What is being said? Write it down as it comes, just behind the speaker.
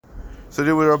So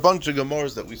there were a bunch of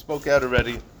Gemaras that we spoke out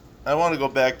already. I want to go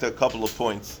back to a couple of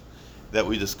points that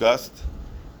we discussed.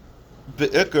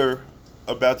 Be'ikr,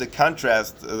 about the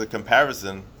contrast, the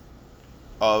comparison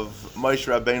of Moshe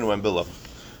Rabbeinu and Balaam.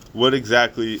 What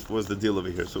exactly was the deal over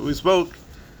here? So we spoke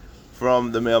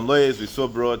from the Me'am Loyes, we saw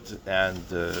brought, and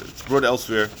it's brought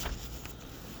elsewhere,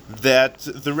 that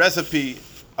the recipe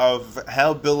of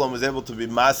how Balaam was able to be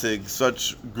masig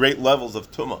such great levels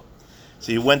of tumah.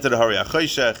 So he went to the Hari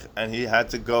HaChoshech, and he had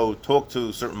to go talk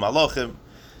to certain malachim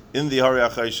in the Hari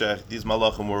HaChoshech. These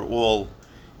malachim were all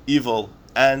evil,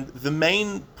 and the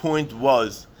main point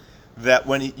was that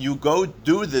when you go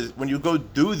do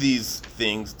these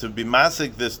things to be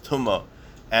masig this tumah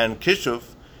and kishuv,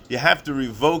 you have to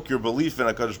revoke your belief in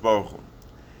HaKadosh Baruch Hu.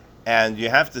 And you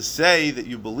have to say that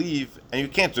you believe, and you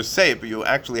can't just say it, but you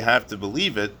actually have to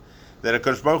believe it, that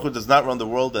HaKadosh Baruch Hu does not run the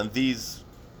world and these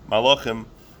malachim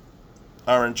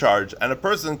are in charge. And a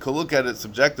person could look at it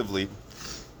subjectively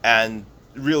and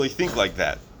really think like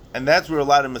that. And that's where a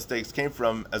lot of mistakes came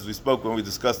from, as we spoke when we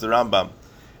discussed the Rambam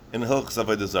in Hilchos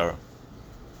Avodah Zarah.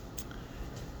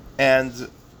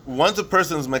 And once a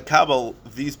person is makabel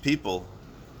these people,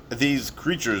 these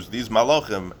creatures, these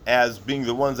malachim, as being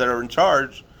the ones that are in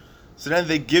charge, so then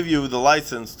they give you the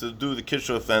license to do the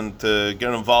kishuf and to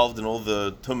get involved in all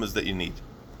the tumas that you need.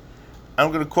 I'm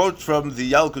going to quote from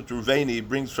the Yalkut Ruveni,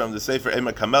 brings from the Sefer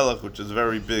Emek HaMelech, which is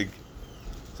very big.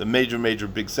 It's a major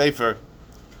big sefer.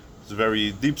 It's a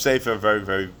very deep sefer, very,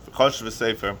 very choshev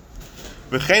sefer.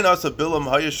 V'chein asa Bilam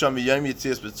hayasham miyom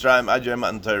yitzias Mitzrayim ad yom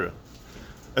Matan Torah.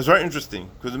 It's very interesting,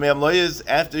 because the Me'am Loyes,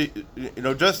 after,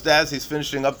 just as he's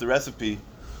finishing up the recipe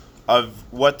of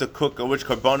what to cook or which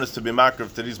karbonos to be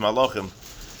makrav to these malachim,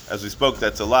 as we spoke,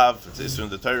 that's a lav, it's Isser in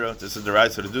the Torah, it's in the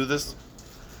right to do this,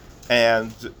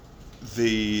 and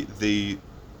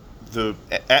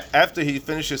after he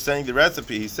finishes saying the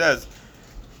recipe, he says,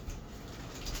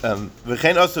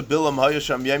 "V'chein asa Bilam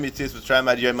hayasham yom yitzias Mitzrayim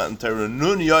ad yom Matan Torah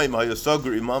nun yom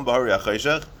hayasogur imam b'hari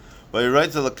hachoshech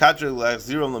v'yiraytze l'katre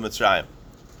l'achzirom l'Mitzrayim."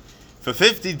 For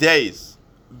 50 days,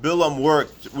 Bilam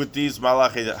worked with these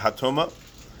Malachi Hatuma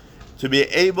to be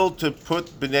able to put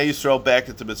Bnei Yisrael back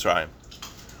into Mitzrayim.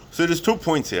 So there's 2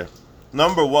 points here.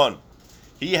 Number one,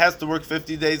 he has to work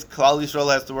 50 days, Klal Yisrael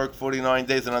has to work 49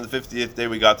 days, and on the 50th day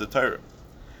we got the Torah.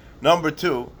 Number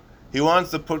two, he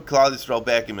wants to put Klal Yisrael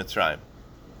back in Mitzrayim.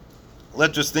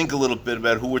 Let's just think a little bit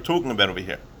about who we're talking about over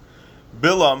here.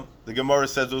 Bilam, the Gemara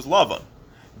says, was Lavan.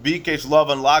 Bikesh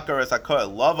Lavan Lakar as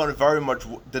HaKoel. Lavan very much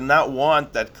did not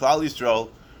want that Klal Yisrael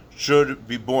should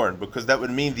be born, because that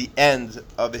would mean the end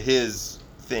of his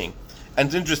thing. And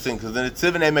it's interesting, because the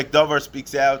Netziv and Emek Davar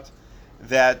speaks out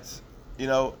that,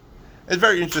 it's a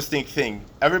very interesting thing.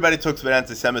 Everybody talks about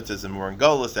anti-Semitism. We're in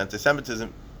Golos,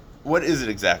 anti-Semitism. What is it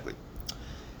exactly?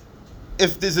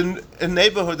 If there's a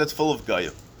neighborhood that's full of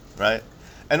Goyim, right?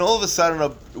 And all of a sudden,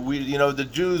 the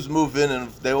Jews move in and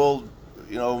they all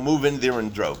move in there in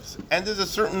droves. And there's a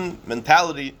certain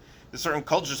mentality, a certain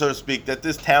culture, so to speak, that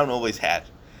this town always had.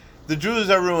 The Jews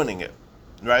are ruining it,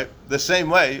 right? The same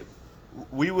way,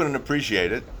 we wouldn't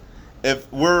appreciate it if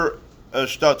we're a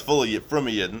shtat full of from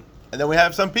a Yidden, and then we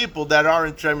have some people that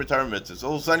aren't Shemer Torah mitzvahs.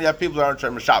 All of a sudden, you have people that aren't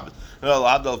Shemer Shabbos.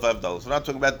 L'Havdal v'Havdal. We're not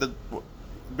talking about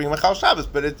being Machal Shabbos,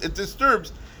 but it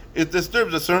disturbs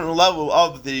a certain level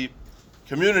of the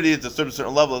community. It disturbs a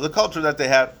certain level of the culture that they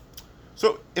have.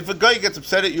 So if a guy gets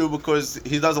upset at you because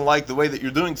he doesn't like the way that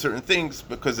you're doing certain things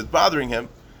because it's bothering him,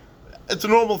 it's a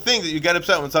normal thing that you get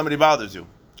upset when somebody bothers you.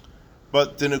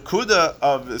 But the Nekuda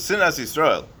of Sinas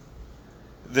Yisrael,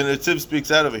 the Netziv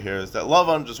speaks out over here, is that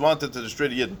Lavan just wanted to destroy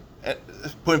the Yidden,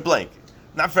 point blank.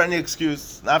 Not for any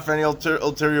excuse, not for any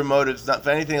ulterior motives, not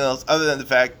for anything else other than the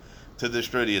fact to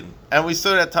destroy the Yidden. And we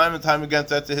saw that time and time again.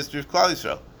 That's the history of Klal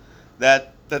Yisrael. That's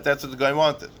what the guy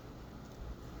wanted.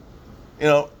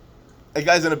 A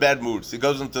guy's in a bad mood, so he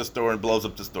goes into the store and blows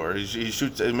up the store. He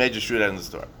shoots a major shootout in the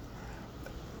store.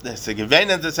 He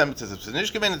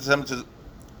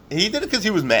did it because he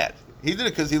was mad. He did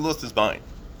it because he lost his mind.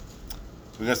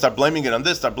 We're going to start blaming it on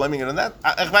this, start blaming it on that.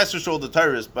 Achmas show the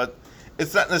terrorists, but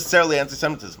it's not necessarily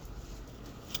anti-Semitism.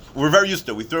 We're very used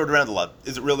to it. We throw it around a lot.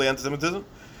 Is it really anti-Semitism?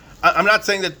 I'm not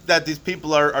saying that these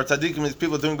people are tzaddikim, these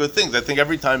people are doing good things. I think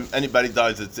every time anybody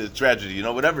dies, it's a tragedy,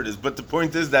 whatever it is. But the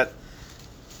point is that,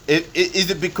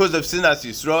 is it because of Sinas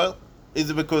Yisrael? Is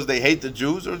it because they hate the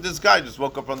Jews? Or this guy just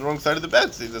woke up on the wrong side of the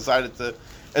bed, so he decided to...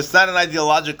 It's not an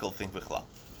ideological thing, Bichlal.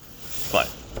 Fine.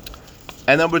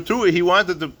 And number two, he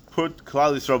wanted to put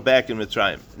Klal Yisrael back in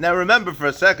Mitzrayim. Now remember for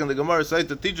a second, the Gemara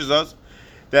Saita teaches us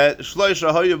that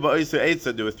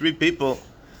there were 3 people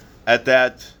at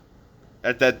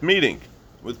that meeting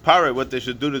with Pare, what they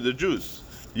should do to the Jews.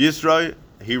 Yisro,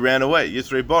 he ran away.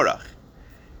 Yisro Borach.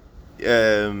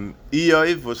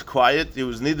 Eiv was quiet. He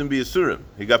was needing to be Asurim.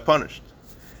 He got punished.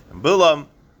 And Balaam,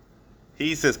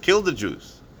 he says, kill the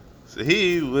Jews. So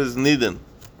he was needing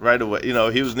right away.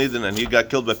 He was needing, and he got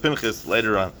killed by Pinchas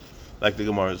later on, like the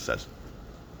Gemara says.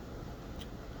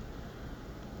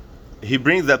 He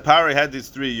brings that Paro had these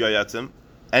three Yoyatzim,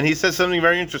 and he says something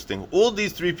very interesting. All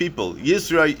these three people,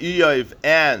 Yisro, Eiv,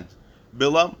 and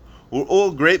Balaam, were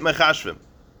all great Mechashvim. And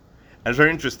it's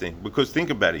very interesting, because think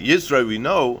about it. Yisro, we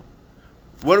know,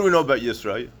 what do we know about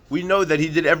Yisro? We know that he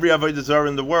did every Avodah Zarah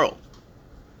in the world.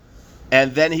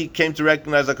 And then he came to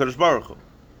recognize HaKadosh Baruch Hu.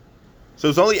 So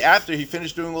it's only after he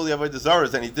finished doing all the Avodah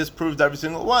Zarahs and he disproved every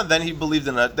single one, then he believed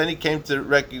in it. Then he came to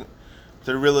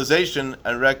the realization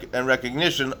and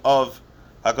recognition of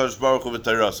HaKadosh Baruch Hu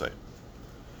v'Torasei.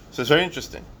 So it's very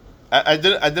interesting. I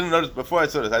didn't notice, before I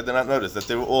saw this, I did not notice that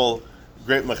they were all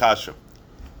great Mechashim.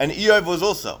 And Eiv was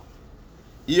also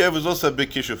a big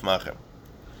Kishuf Machem.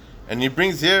 And he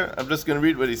brings here, I'm just going to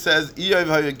read what he says, Eiv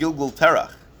haya Gilgul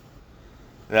Terach.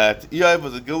 That Eiv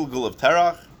was a Gilgul of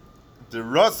Terach. The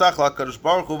Rosach LaKadosh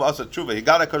Baruch Hu v'asa tshuva. He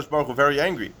got HaKadosh Baruch Hu very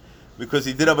angry because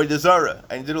he did Avodah Zarah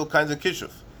and he did all kinds of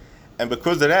Kishuf. And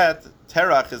because of that,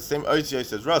 Terach is the same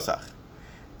Oitziyos as Rosach.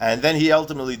 And then he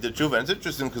ultimately did tshuva. And it's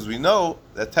interesting because we know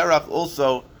that Terach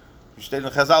also,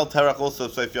 Terach also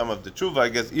Seif Yom of the tshuva. I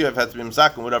guess Eiv had to be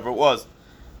Mzakim, whatever it was,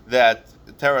 that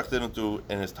Terach didn't do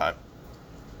in his time.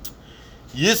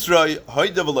 Yisro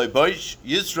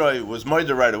was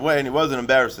murdered right away, and he wasn't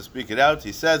embarrassed to speak it out.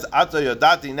 He says, Ata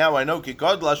Yodati, now I know,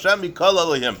 Kikod Lashem Mikol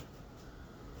Elohim.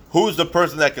 Who's the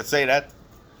person that could say that?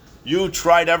 You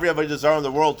tried every Avodah Zarah in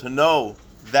the world to know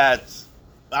that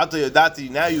Ata Yodati,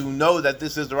 now you know that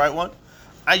this is the right one.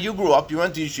 And you grew up, you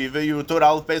went to yeshiva, you were taught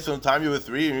Aleph Beis from the time you were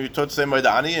 3, and you taught Seimer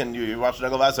Dani, and you watched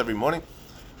Regav every morning.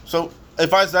 So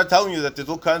if I start telling you that there's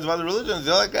all kinds of other religions,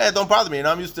 you're like, hey, don't bother me.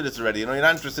 I'm used to this already. You're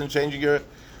not interested in changing your.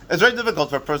 It's very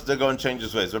difficult for a person to go and change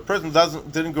his ways. If a person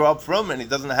didn't grow up from and he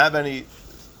doesn't have a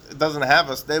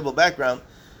stable background,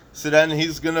 so then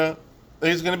he's gonna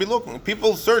be looking.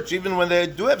 People search even when they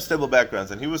do have stable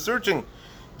backgrounds, and he was searching,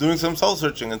 doing some soul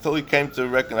searching until he came to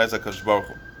recognize HaKadosh Baruch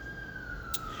Hu.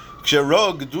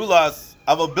 K'sherog Gdulas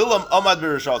Aval Bilam Amad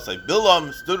B'Rishasei.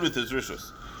 Bilam stood with his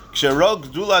rishus. K'sherog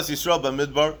Gdulas Yisrael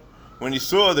B'Midbar. When he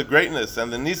saw the greatness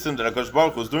and the nisim that HaKadosh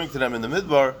Baruch Hu was doing to them in the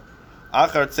Midbar,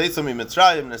 Achar Tzeisam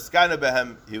Mitzrayim Neskana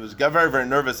Behem, he got very, very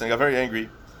nervous and got very angry.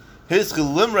 His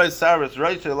Chilimrei Saras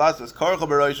Reiche Lasas Karcha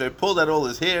B'Reiche pulled out all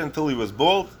his hair until he was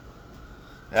bald.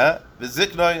 Yeah,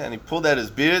 V'Ziknoi, and he pulled out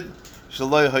his beard.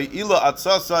 Shaloi Ha'ila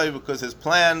Atzasai, because his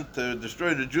plan to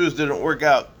destroy the Jews didn't work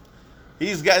out.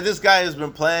 This guy has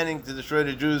been planning to destroy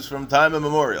the Jews from time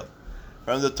immemorial.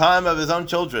 From the time of his own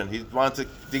children. He wanted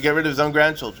to get rid of his own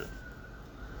grandchildren.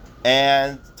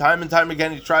 And time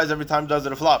again he tries, every time does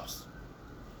it, it flops.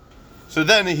 So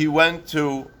then he went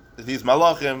to these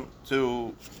malachim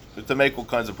to make all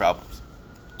kinds of problems.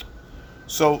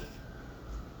 So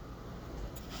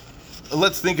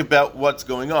let's think about what's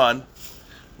going on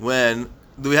when,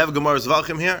 do we have a Gemara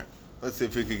Zvachim here? Let's see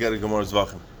if we could get a Gemara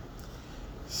Zvachim.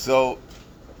 So,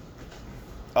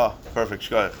 perfect,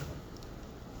 shkoyach.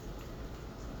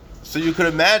 So you could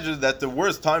imagine that the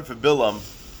worst time for Balaam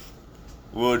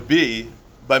would be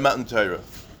by Matan Torah.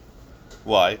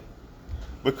 Why?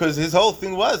 Because his whole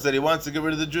thing was that he wants to get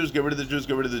rid of the Jews, get rid of the Jews,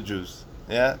 get rid of the Jews.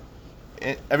 Yeah?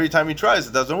 And every time he tries,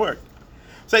 it doesn't work.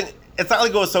 Saying, it's not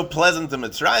like it was so pleasant in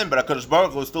Mitzrayim, but HaKadosh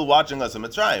Baruch Hu was still watching us in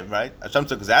Mitzrayim, right? Hashem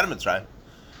took us out of Mitzrayim.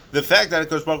 The fact that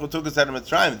HaKadosh Baruch Hu took us out of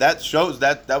Mitzrayim, that shows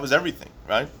that was everything,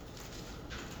 right?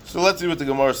 So let's see what the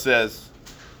Gemara says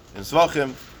in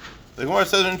Svachim. The Gemara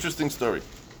says an interesting story.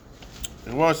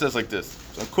 The Gemara says like this.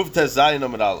 So Kuv Tez Zayin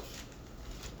Amud Aleph.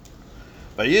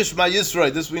 By Yishma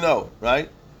Yisroi, this we know, right?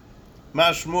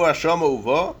 Mashmu Hashama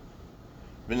Uvo,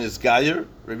 V'nis Gayer,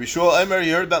 Rabbi Shmuel Emer,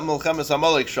 he heard about Melchemes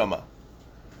Amalek Shama.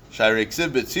 Shari Ksiv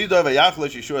B'tzido,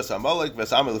 V'yachlosh Yeshuas Amalek,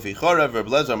 V'samel Lefi Chorev,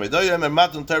 V'blezer Medoyem, and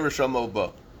Matan Torah Shama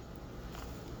Uvo.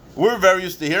 We're very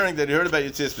used to hearing that he heard about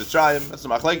Yitzias Mitzrayim. That's the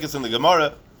Machlekes in the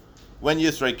Gemara, when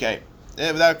Yisroi came.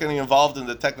 Yeah, without getting involved in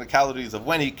the technicalities of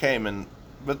when he came,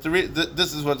 but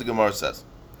this is what the Gemara says.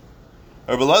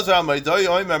 He heard about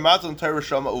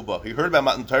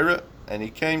Matan Torah, and he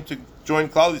came to join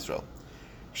Klal Yisrael.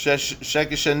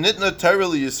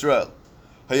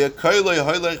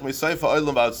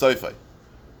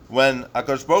 When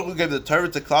HaKadosh Baruch Hu gave the Torah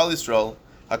to Klal Yisrael,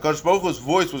 HaKadosh Baruch Hu's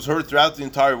voice was heard throughout the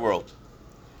entire world.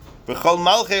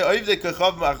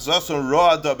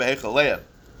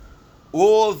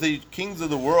 All the kings of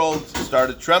the world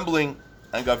started trembling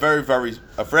and got very, very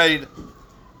afraid,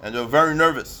 and they were very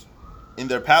nervous in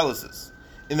their palaces.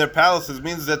 in their palaces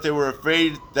means that they were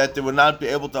afraid that they would not be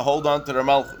able to hold on to their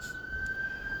malchus.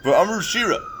 V'amru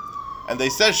Shira, and they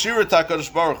said Shira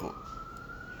Takadosh Baruch Hu,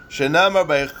 Shenamar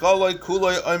b'Hecholoi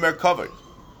Kuloi Omer Kavod.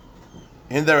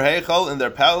 In their heichal, in their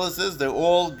palaces, they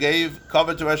all gave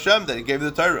cover to Hashem, that He gave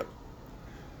the Torah.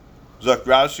 Zok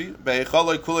Rashi,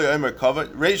 b'Hecholoi Kuloi Omer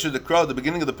Kavod. Reisha the crow, the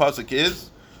beginning of the pasuk is,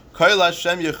 Koil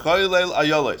Hashem Yechoilel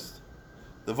Ayolos.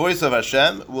 The voice of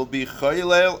Hashem will be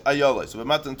Choilel Ayolos. So we're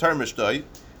Matan Torah Mishtoi, and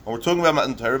we're talking about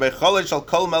Matan Torah. B'Choloi shall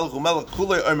kol melech umelech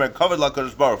Kuloi Omer Kavod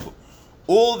LaKadosh Baruch Hu.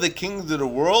 All the kings of the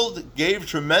world gave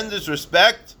tremendous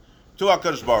respect to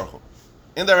HaKadosh Baruch Hu,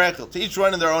 in their heichel, to each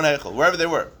one in their own heichel, wherever they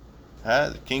were.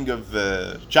 The king of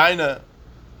China,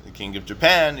 the king of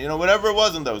Japan, whatever it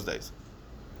was in those days.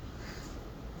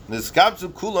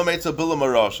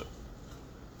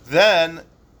 Then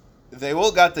they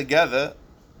all got together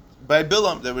by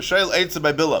Balaam. They were Shail Eitzah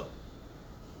by Balaam.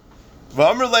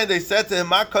 They said to him,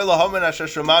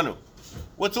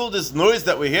 what's all this noise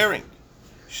that we're hearing?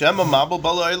 Shema Mabul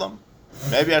Bala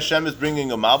Maybe Hashem is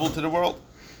bringing a Mabul to the world?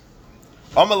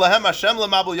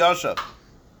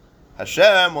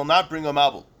 Hashem will not bring a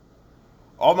Mabul.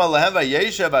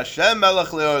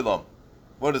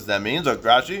 What does that mean? Zok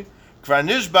Rashi,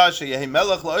 HaKadosh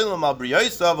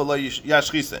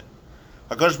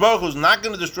Baruch Hu is not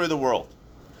going to destroy the world.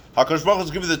 HaKadosh Baruch Hu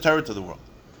is giving the Torah to the world.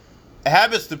 It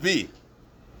happens to be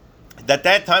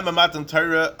that time of Matan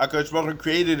Torah, HaKadosh Baruch Hu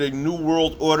created a new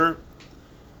world order,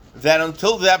 that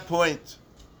until that point,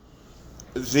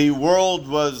 the world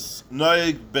was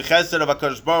noig bechesed of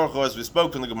HaKadosh Baruch Hu, as we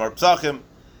spoke in the Gemara Psachim,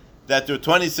 that there were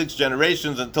 26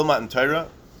 generations until Matan Torah.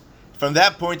 From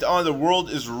that point on, the world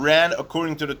is ran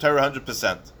according to the Torah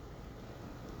 100%.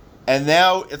 And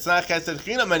now it's not chesed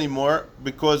chinam anymore,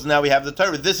 because now we have the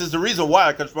Torah. This is the reason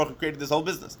why HaKadosh Baruch Hu created this whole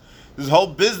business. This whole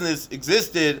business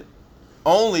existed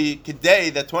only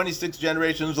today, that 26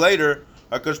 generations later,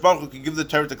 HaKadosh Baruch Hu could give the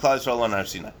Torah to Klal Yisrael on Har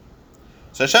Sinai.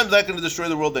 So Hashem's not going to destroy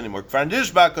the world anymore.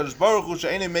 HaKadosh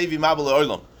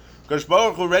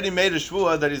Baruch Hu already made a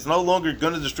shvuah that He's no longer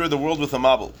going to destroy the world with a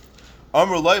mabul.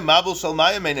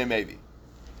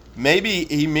 Maybe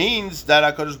He means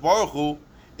that HaKadosh Baruch Hu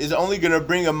is only going to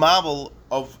bring a mabul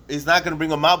of, is not going to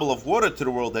bring a mabul of water to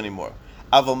the world anymore.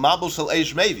 Aval mabul shel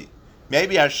eish maybe.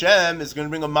 Maybe Hashem is going to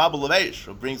bring a mabul of eish,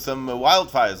 or bring some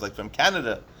wildfires like from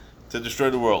Canada to destroy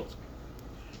the world.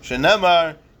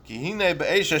 Shenemar Kihine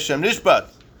be'esh Hashem nishbat.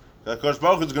 HaKadosh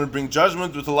Baruch Hu is going to bring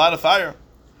judgment with a lot of fire.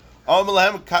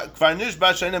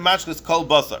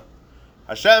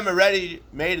 Hashem already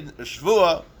made a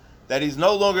shvuah that He's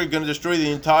no longer going to destroy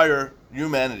the entire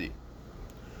humanity.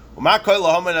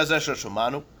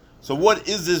 So what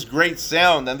is this great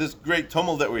sound and this great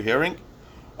tumult that we're hearing?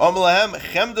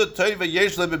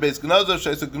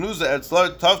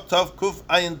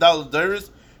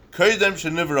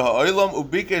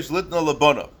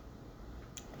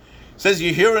 Says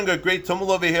you're hearing a great tumult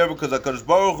over here because HaKadosh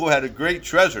Baruch Hu had a great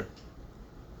treasure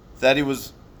that He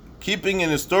was keeping in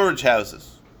His storage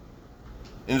houses,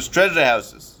 in His treasure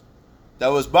houses, that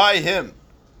was by Him.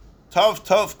 Tov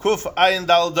Kuf Ayin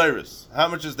Dal Dairis. How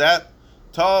much is that?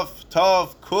 Tov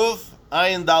Kuf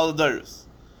Ayin Dal Dairis.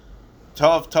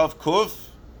 Tov Kuf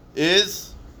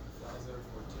is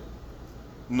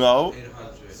no.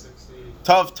 860.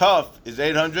 Tov is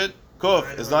 800.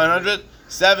 Kuf is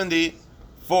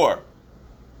 974.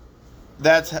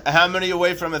 That's how many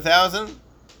away from 1,000?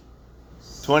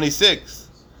 26.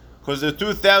 Because there are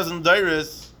 2,000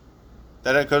 dairis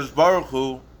that HaKadosh Baruch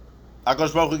Hu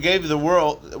gave the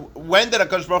world. When did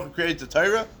HaKadosh Baruch Hu create the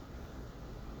Torah?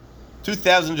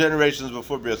 2,000 generations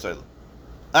before B'riyas Olam.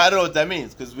 I don't know what that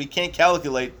means, because we can't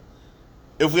calculate.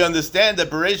 If we understand that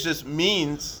Bereshis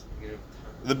means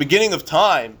the beginning of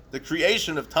time, the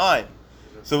creation of time,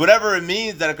 so whatever it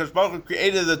means that HaKadosh Baruch Hu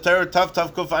created the Torah Tav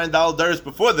Kuf Ayin Dal Dairis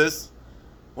before this,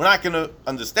 we're not going to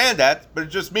understand that, but it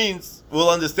just means we'll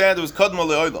understand it was Kodmo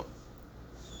Le'olam.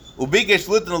 Ubikesh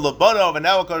Litan Lebanov, and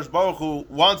now HaKadosh Baruch Hu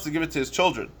wants to give it to His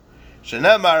children.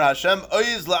 Shenemar Hashem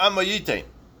Oiz La'am Yitain.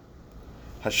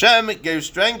 Hashem gave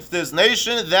strength to His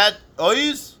nation. That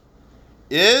Oiz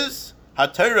is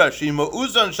HaTorah Shema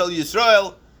Uzan Shel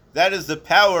Yisrael. That is the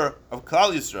power of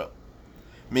Klal Yisrael.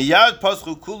 Miyad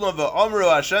Paschu Kulam VeOmru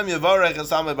Hashem Yevarech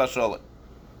Esame Bashalom.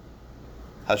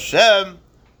 Hashem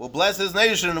will bless His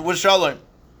nation with shalom.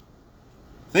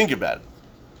 Think about it.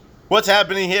 What's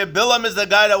happening here? Balaam is the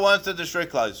guy that wants to destroy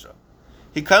Klal Yisrael.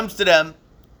 He comes to them.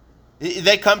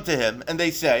 They come to him and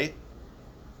they say,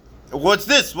 "What's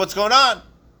this? What's going on?"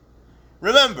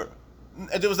 Remember,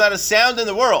 there was not a sound in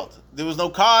the world. There was no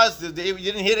cars. You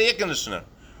didn't hear the air conditioner.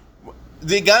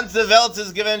 The ganze Welt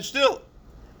is given still.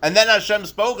 And then Hashem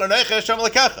spoke, Hashem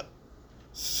lekecha.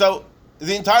 So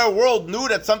the entire world knew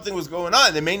that something was going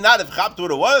on. They may not have chapped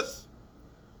what it was,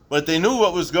 but they knew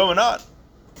what was going on.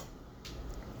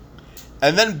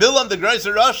 And then Balaam, the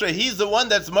Greiser Rasha, he's the one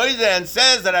that's moide and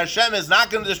says that Hashem is not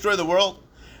going to destroy the world.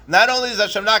 Not only is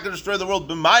Hashem not going to destroy the world,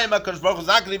 but B'mayim HaKadosh Baruch Hu is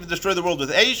not going to even destroy the world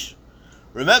with Eish.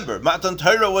 Remember, Matan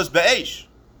Torah was Be'esh,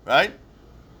 right?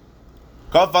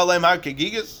 Kaf Aleim Har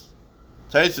Kegigas.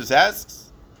 Taisus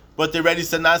asks, but they already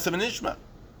said Nasim and Ishma.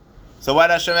 So why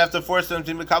does Hashem have to force them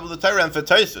to Mekabel the Torah? And for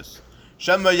Taisus,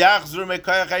 Shem Yachzur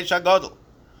Mekayach Eish HaGadol.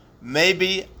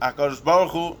 Maybe HaKadosh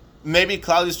Baruch Hu, maybe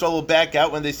Klal Yisrael will back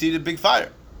out when they see the big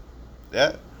fire.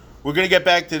 Yeah? We're going to get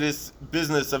back to this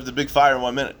business of the big fire in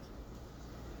 1 minute.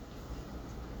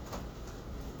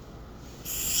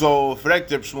 So, fragt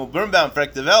der Shmuel Birnbaum,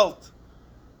 fragt the Welt,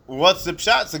 what's the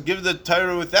pshat? So give the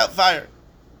Torah without fire.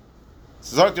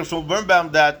 So sagt der Shmuel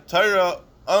Birnbaum that Torah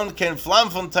on kein Flam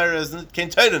von Torah is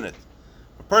kein Torah in it.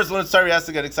 A person when it's Torah has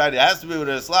to get excited. It has to be with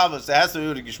a slavos, it has to be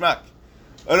with a geschmack.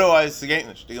 Otherwise, it's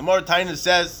nicht. The Gemara Taina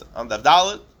says on the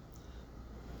Dalet,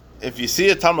 if you see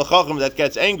a Talmud Chacham that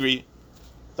gets angry,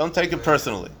 don't take it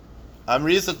personally.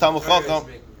 Amrisa Talmud Chacham.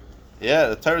 Yeah,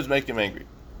 the Torah is making him angry.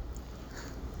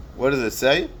 What does it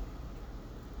say?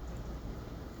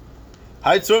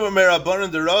 If you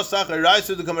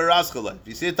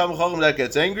see a Talmud Chacham that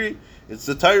gets angry, it's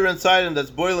the Torah inside him that's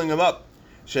boiling him up.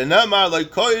 The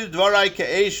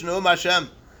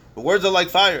words are like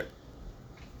fire.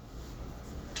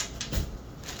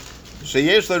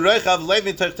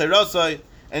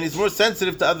 And he's more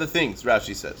sensitive to other things,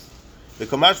 Rashi says. The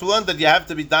Kamash will learn that you have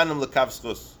to be danim l'kav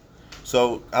schus.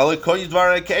 So,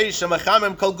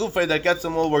 that gets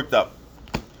them all worked up.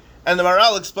 And the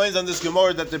Maral explains on this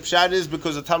Gemara that the pshat is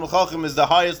because the Talmud Chacham is the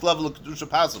highest level of Kedusha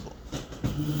possible.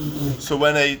 So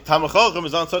when a Talmud Chacham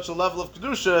is on such a level of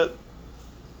Kedusha,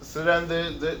 so then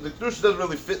the Kedusha doesn't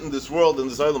really fit in this world, in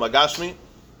this Olam HaGashmi.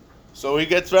 So he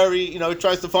gets very, he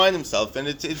tries to find himself, and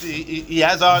he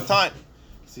has a hard time.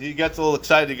 So he gets a little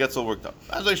excited, he gets all worked up.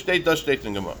 As I state, does state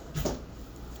in Gemara.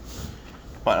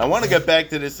 Fine, I want to get back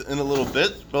to this in a little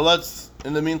bit, but let's,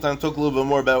 in the meantime, talk a little bit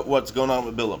more about what's going on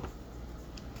with Balaam.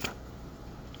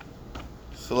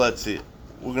 So let's see.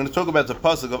 We're going to talk about the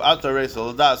pasuk of Atar Reis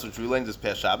Aladas, which we learned this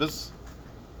past Shabbos.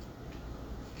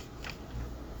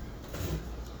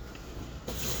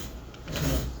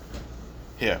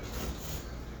 Here.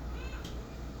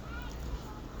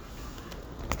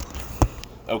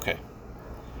 Okay.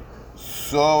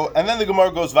 So, and then the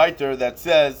Gemara goes weiter that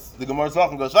says, the Gemara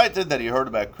Zachem goes weiter that he heard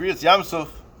about Kriyas Yamsuf.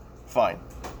 Fine.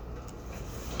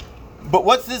 But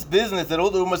what's this business that all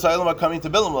the Umas Ha'olam are coming to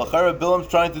Balaam? Balaam's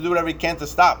trying to do whatever he can to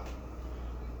stop.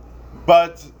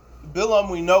 But Balaam,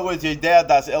 we know, was Yedea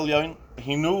Das Elyon.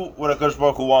 He knew what HaKadosh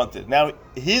Baruch Hu wanted. Now,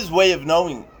 his way of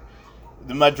knowing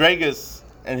the Madregas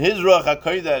and his Ruach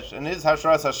HaKodesh and his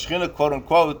Hashras HaShechina, quote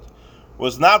unquote,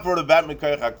 was not brought about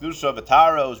Mekayach HaKdusha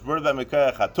V'Tara. It was brought about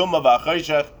Mekayach HaTumah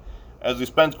V'Achayshech, as we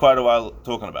spent quite a while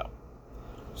talking about.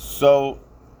 So,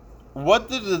 what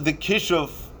did the Kishuv,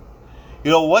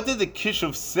 what did the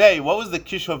Kishuv say? What was the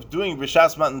Kishuv doing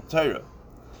B'Shas Matan Torah?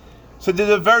 So there's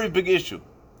a very big issue.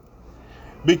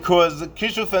 Because the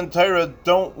Kishuv and Torah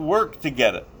don't work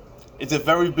together. It's a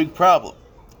very big problem.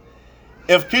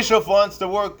 If Kishuv wants to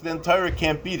work, then Torah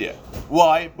can't be there.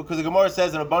 Why? Because the Gemara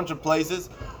says in a bunch of places,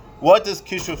 what does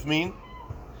Kishuv mean?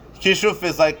 Kishuv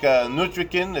is like a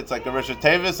nutrikin, it's like a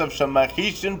reshetevis of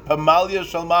Shamachishin Pamalia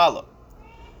Shalmala.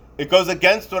 It goes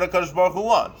against what HaKadosh Baruch Hu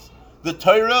wants. The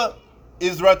Torah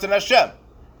is Ratan Hashem.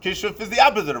 Kishuv is the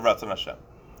opposite of Ratan Hashem.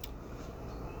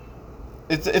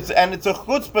 It's a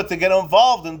chutzpah to get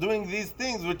involved in doing these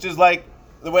things, which is like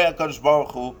the way HaKadosh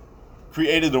Baruch Hu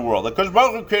created the world. HaKadosh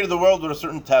Baruch Hu created the world with a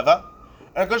certain teva,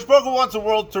 and HaKadosh Baruch Hu wants the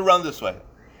world to run this way.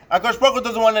 HaKadosh Baruch Hu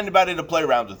doesn't want anybody to play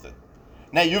around with it.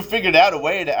 Now, you figured out a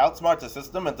way to outsmart the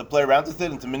system and to play around with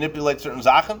it and to manipulate certain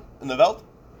zachen in the Welt.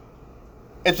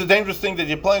 It's a dangerous thing that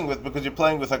you're playing with because you're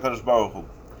playing with HaKadosh Baruch Hu.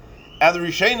 And the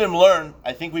Rishonim learn,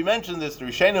 I think we mentioned this, the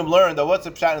Rishonim learn that what's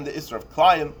the pshat in the Isra of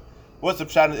Klayim, what's the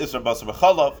pshat in the Isra of Basar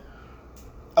B'Chalav.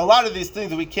 A lot of these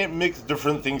things that we can't mix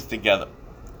different things together.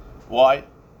 Why?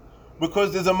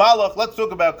 Because there's a malach, let's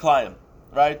talk about Klayim,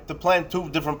 right? To plant two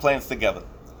different plants together.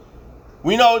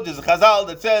 We know there's a chazal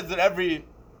that says that every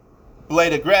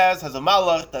blade of grass has a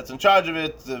malach that's in charge of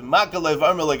it,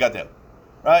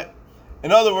 right?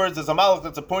 In other words, there's a malach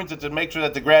that's appointed to make sure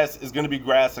that the grass is going to be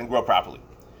grass and grow properly.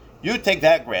 You take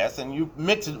that grass and you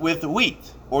mix it with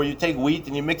wheat, or you take wheat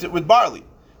and you mix it with barley,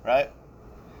 right?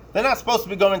 They're not supposed to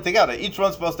be going together. Each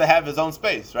one's supposed to have his own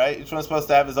space, right? Each one's supposed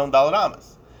to have his own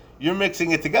dalaramas. You're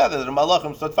mixing it together, the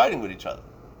malachim start fighting with each other.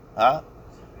 Huh?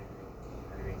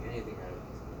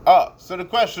 So the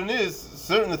question is,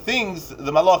 certain things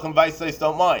the Malachim Vaisais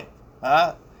don't mind.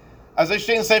 As they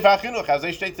state in Sefer HaChinuch, as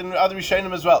they state in other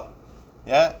Rishonim as well.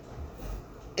 Yeah?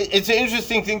 It's an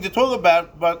interesting thing to talk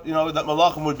about, but that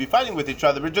Malachim would be fighting with each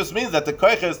other. It just means that the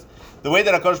Koiches, the way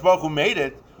that HaKadosh Baruch Hu made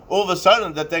it, all of a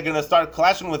sudden that they're going to start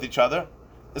clashing with each other,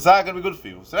 it's not going to be good for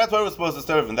you. So that's why we're supposed to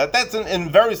serve him. That's in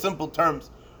very simple terms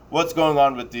what's going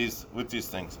on with these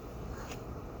things.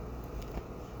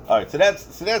 All right, so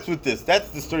that's with this. That's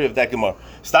the story of that Gemara.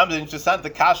 Stam the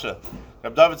interessante kasha.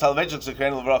 Reb David Soloveitchik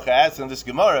Shekrein Levracha asks in this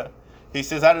Gemara. He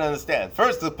says, I don't understand.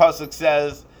 First, the pasuk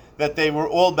says that they were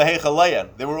all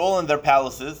behechalayan. They were all in their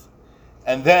palaces,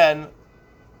 and then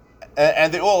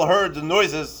they all heard the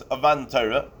noises of Matan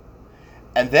Torah.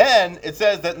 And then it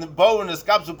says that Bo and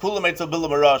Eskapsu Kulam Eitzel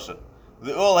Bilam Arasha.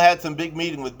 They all had some big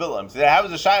meeting with Bilam. So how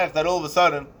was the shaykh that all of a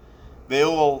sudden they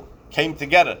all came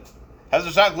together? How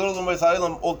was the shaykh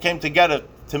all came together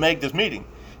to make this meeting?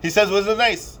 He says it was a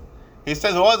nice. He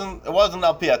says it wasn't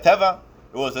Al Pi Teva.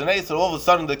 It was a nice. And all of a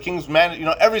sudden the king's man,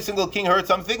 every single king heard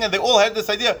something, and they all had this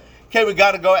idea. Okay, we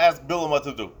got to go ask Bilam what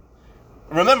to do.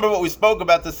 Remember what we spoke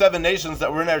about the 7 nations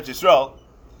that were in Eretz Yisrael.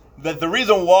 That the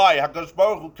reason why HaKadosh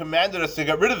Baruch Hu commanded us to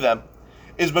get rid of them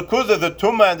is because of the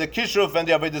Tumah and the Kishuf and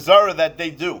the Avodah Zarah that they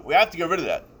do. We have to get rid of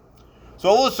that. So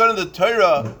all of a sudden the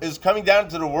Torah is coming down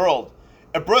to the world.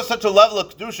 It brought such a level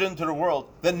of Kedusha into the world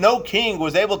that no king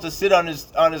was able to sit on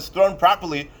his throne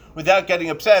properly without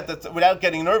getting upset, without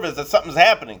getting nervous that something's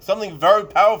happening. Something very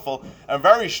powerful and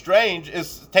very strange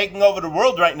is taking over the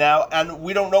world right now, and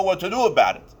we don't know what to do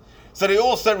about it. So they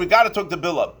all said, we got to talk to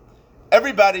Bilam.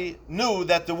 Everybody knew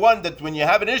that when you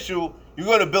have an issue, you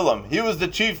go to Bilam. He was the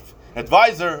chief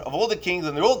advisor of all the kings,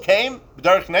 and they all came,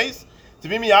 B'derech Nes, to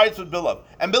be miyayitz with Bilam.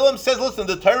 And Bilam says, listen,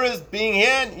 the Torah is being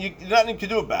here, and you nothing to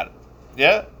do about it.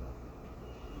 Yeah?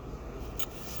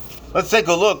 Let's take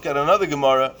a look at another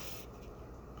Gemara.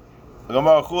 The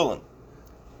Gemara Chulin.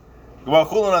 Gemara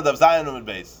Chulin on Dav Zayin Amud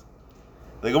Beis.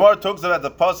 The Gemara talks about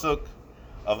the pasuk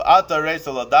of Ata Reis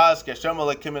Aladas Keshem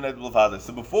Alekim Ened B'Levada.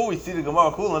 So before we see the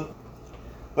Gemara Chulin,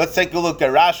 let's take a look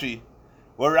at Rashi,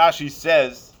 where Rashi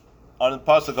says on the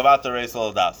pasuk of Ata Reis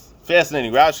Aladas.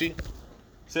 Fascinating. Rashi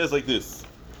says like this: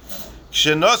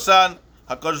 Shenosan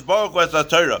HaKadosh Baruch Hu es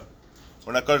HaTorah.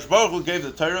 When HaKadosh Baruch Hu gave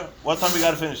the Torah, what time we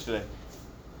got to finish today?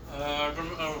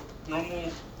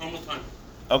 Normal time.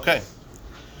 Okay.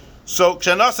 So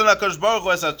Shenosan HaKadosh Baruch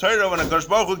Hu es HaTorah. When HaKadosh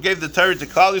Baruch Hu gave the Torah to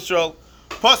Klal Yisrael,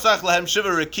 Pasach Lahem Shiva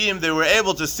Rekiim, they were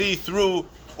able to see through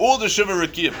all the Shiva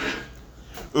Rekiim.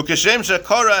 Ukeshem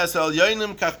shekora es el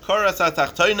yoinim kach koras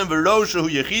atachtoinim v'ro shehu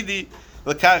yechidi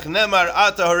l'kach nemar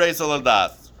ata horeis al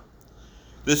das.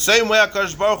 The same way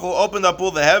HaKadosh Baruch Hu opened up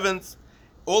all the heavens,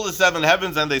 all the 7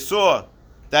 heavens, and they saw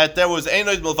that there was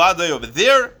Einoid Milvadei over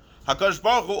there. HaKadosh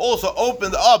Baruch Hu also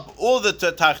opened up all the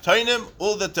tachtoinim,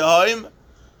 all the tehaim,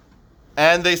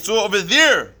 and they saw over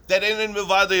there that Einoid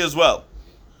Milvadei as well.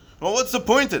 Well, what's the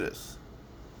point of this?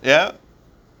 Yeah?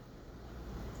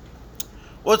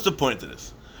 What's the point of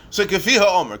this? So Kafi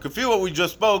HaOmer, Kafi what we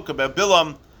just spoke about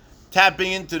Bilam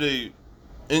tapping into the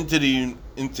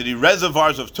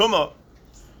reservoirs of Tumah.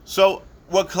 So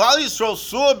what Klal Yisrael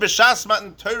saw b'Shas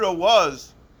Matan Torah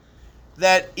was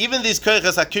that even these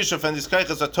Koiches HaKishuf and these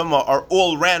Koiches HaTumah are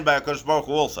all ran by HaKadosh Baruch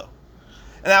Hu also.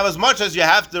 And now as much as you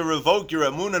have to revoke your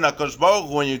Amun and HaKadosh Baruch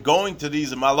Hu when you're going to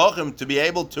these Malachim to be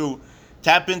able to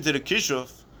tap into the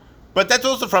Kishuf, but that's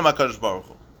also from HaKadosh Baruch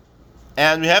Hu.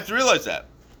 And we have to realize that.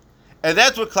 And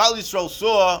that's what Klal Yisrael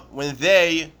saw when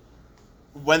they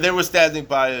were standing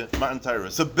by Matan Torah.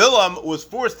 So Bilam was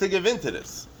forced to give in to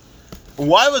this.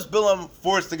 Why was Bilam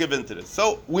forced to give in to this?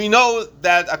 So we know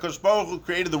that HaKadosh Baruch Hu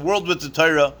created the world with the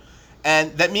Torah,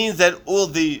 and that means that all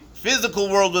the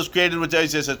physical world was created with the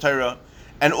Oisei Torah,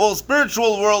 and all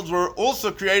spiritual worlds were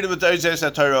also created with the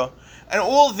Oisei Torah, and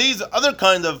all these other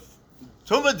kind of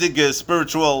Tumadiga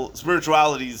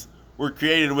spiritualities were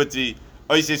created with the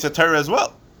Oisei Torah as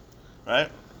well.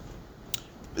 Right?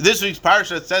 This week's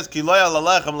parsha says, "Ki lo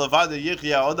yalalachem levada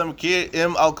yichya adam ki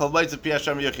im al kol b'tze pi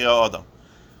Hashem yichya adam."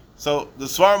 So the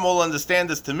Svarim will understand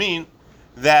this to mean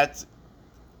that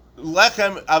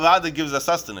lechem avada gives us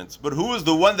sustenance, but who is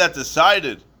the one that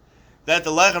decided that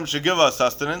the lechem should give us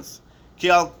sustenance?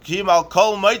 Ki al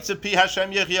kol b'tze pi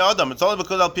Hashem yichya adam. It's only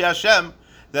because al pi Hashem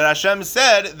that Hashem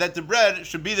said that the bread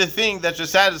should be the thing that should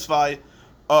satisfy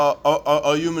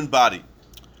a human body.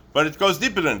 But it goes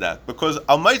deeper than that, because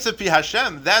Al Maitzah Pi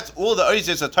Hashem, that's all the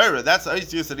Oisei Torah, that's the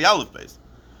Oisei the Aleph base.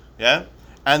 Yeah?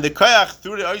 And the Koyach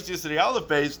through the Oisei the Aleph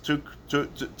base to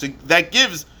that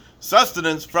gives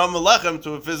sustenance from a lechem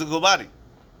to a physical body.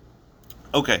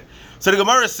 Okay. So the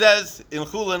Gemara says in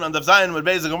Chulin on the Zayin with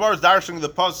Beis, the Gemara is darshing the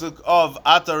pasuk of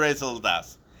Ata Reisel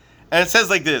Das, and it says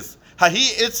like this: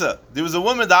 Hahi Itza. There was a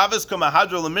woman Davis come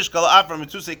Hadra Lemishkal Afra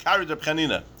Mituse carried her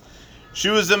Pchanina. She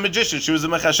was a magician. She was a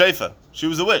mechashefa. She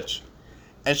was a witch,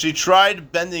 and she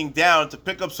tried bending down to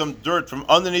pick up some dirt from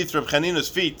underneath Reb Chanina's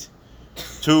feet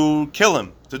to kill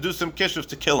him, to do some kishuf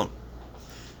to kill him.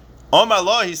 Omar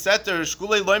Allah, he said to her,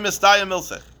 Shkulei loy mistaya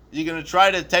milsech. You're going to try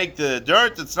to take the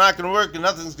dirt, it's not going to work, and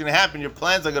nothing's going to happen, your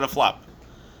plans are going to flop.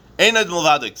 Einad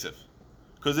milvada ksiv.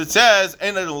 Because it says,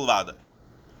 Einad milvada.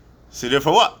 So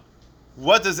therefore what?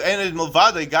 What does Einad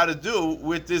milvada got to do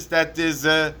with this that is,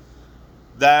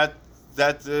 that's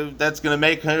going to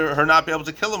make her not be able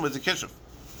to kill him with the kishuf?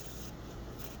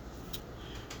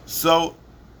 So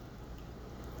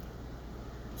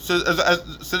this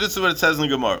is what it says in the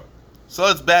Gemara. So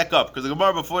let's back up, because the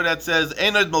Gemara before that says,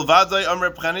 Einad milvadai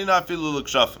amr pchanina afilu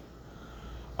l'kshafim.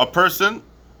 A person,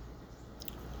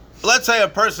 let's say a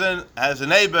person has a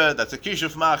neighbor that's a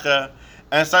kishuf macher,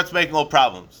 and starts making all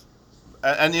problems.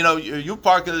 And you know, you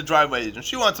park in the driveway, and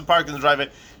she wants to park in the driveway.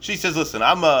 She says, listen,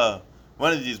 I'm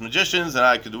one of these magicians, and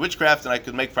I could do witchcraft, and I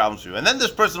could make problems for you. And then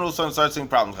this person all of a sudden starts seeing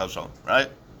problems, right?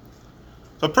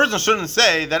 So a person shouldn't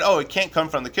say that, oh, it can't come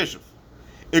from the kishuf.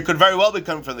 It could very well be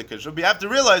coming from the kishuf. But you have to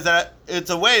realize that it's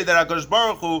a way that HaKadosh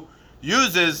Baruch Hu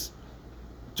uses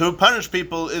to punish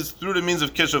people is through the means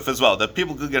of kishuf as well, that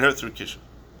people could get hurt through kishuf.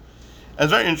 And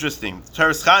it's very interesting.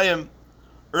 Teres Chaim,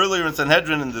 earlier in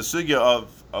Sanhedrin, in the sugya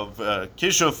of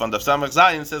kishuf on the Samach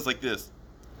Zayin, says like this.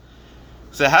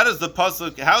 So how is the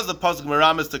pasuk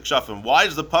meramis to kshafim? Why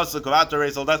is the pasuk of Atar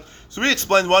Reisel Das? So we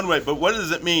explained one way, but what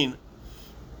does it mean?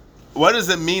 What does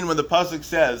it mean when the pasuk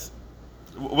says?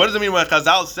 What does it mean when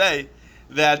Chazal say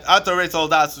that Atar Reisel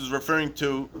Das is referring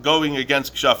to going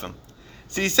against kshafim?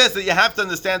 See, he says that you have to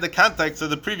understand the context of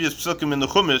the previous psukim in the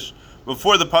Chumash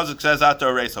before the pasuk says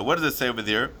Atar Reisel. What does it say over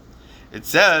there? It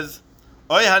says,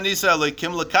 Oy hanisa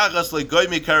leikim lekachas legoy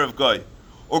mikarev goy.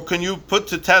 Or can you put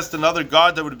to test another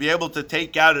God that would be able to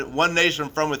take out one nation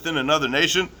from within another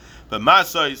nation? But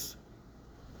masais,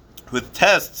 with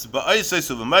tests,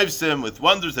 ba'isais uv'mayvsim, with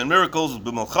wonders and miracles,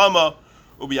 b'milchama,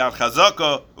 u'b'yam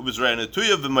chazaka, u'b'zrei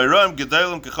netuya, v'mayroim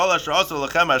gedalim kechol asher asa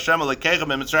lechem Hashem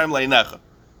alekeichem e'mitzrayim leinecha.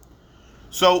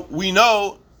 So we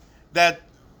know that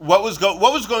what was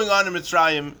going on in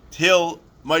Mitzrayim till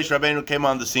Moshe Rabbeinu came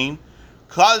on the scene.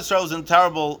 Klal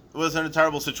Yisrael was in a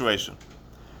terrible situation.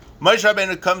 Moshe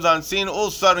Rabbeinu comes on scene, all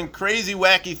of a sudden crazy,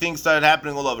 wacky things started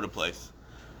happening all over the place.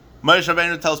 Moshe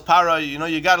Rabbeinu tells Paro,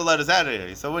 you got to let us out of here.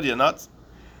 He said, what are you, nuts?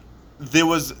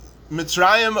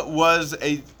 Mitzrayim was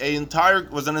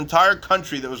an entire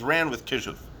country that was ran with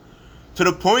kishuv. To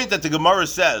the point that the Gemara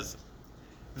says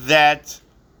that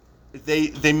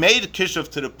they made kishuv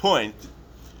to the point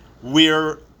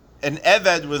where an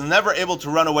Eved was never able to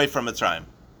run away from Mitzrayim.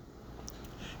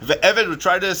 If an Eved would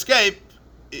try to escape,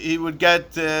 he would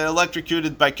get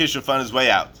electrocuted by kishuf on his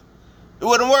way out. It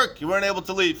wouldn't work. You weren't able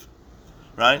to leave,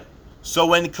 right? So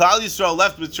when Klal Yisrael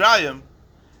left Mitzrayim,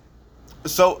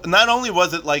 so not only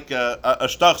was it like a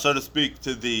shtach, so to speak,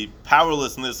 to the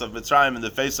powerlessness of Mitzrayim in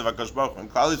the face of HaKadosh Baruch Hu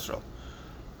and Klal Yisrael,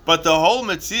 but the whole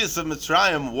Metzias of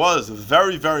Mitzrayim was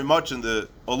very, very much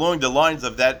along the lines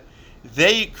of that.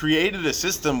 They created a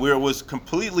system where it was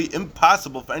completely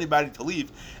impossible for anybody to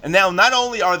leave. And now not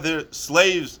only are the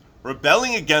slaves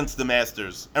rebelling against the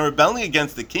masters and rebelling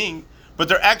against the king, but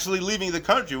they're actually leaving the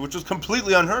country, which was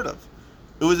completely unheard of.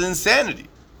 It was insanity.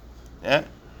 Yeah?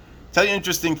 Tell you an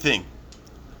interesting thing.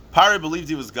 Pari believed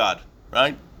he was God,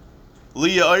 right?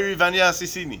 Liya oiri v'ani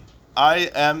asisini.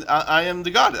 I am the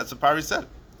God. That's what Pari said.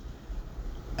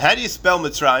 How do you spell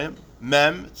Mitzrayim?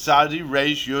 Mem, Tzadi,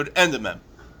 Reish, Yud, and the Mem.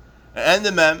 And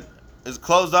the Mem is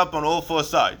closed up on all four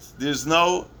sides. There's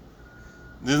no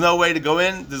way to go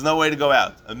in, there's no way to go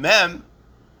out. A mem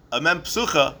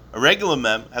psucha, a regular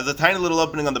mem, has a tiny little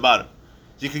opening on the bottom.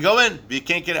 So you can go in, but you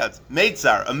can't get out.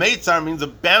 Meitzar. A meitzar means a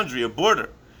boundary, a border.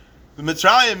 The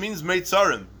Mitzrayim means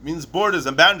meitzarim, means borders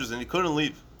and boundaries, and you couldn't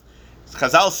leave.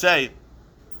 Chazal say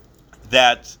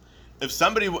that that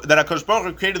HaKadosh Baruch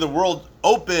Hu created the world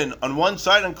open on one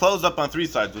side and closed up on three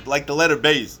sides, with like the letter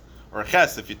Beis, or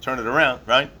Ches if you turn it around,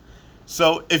 right?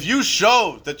 So if you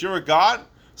show that you're a God,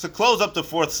 so close up the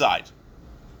fourth side.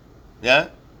 Yeah?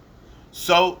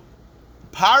 So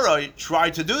Paroi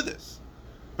tried to do this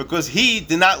because he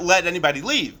did not let anybody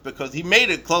leave, because he made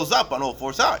it close up on all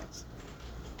four sides.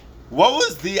 What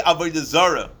was the Avodah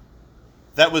Zarah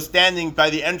that was standing by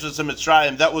the entrance of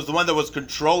Mitzrayim, that was the one that was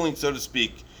controlling, so to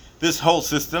speak, this whole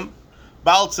system?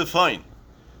 Baal Tzefain.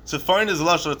 Tzefain is a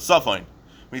lashon of Tzefain.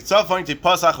 Mitzafain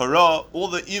tipasach hara, all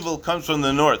the evil comes from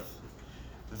the north.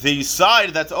 the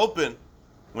side that's open,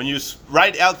 when you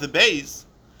write out the base,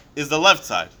 is the left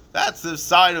side. That's the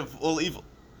side of all evil.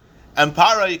 And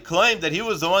Paro claimed that he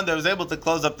was the one that was able to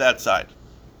close up that side.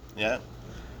 Yeah?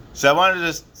 So I wanted to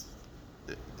just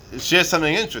share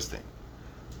something interesting.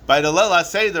 By the Leil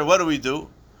HaSeder, what do?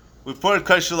 We poured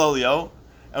Kosher Elio,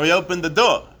 and we opened the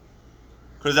door.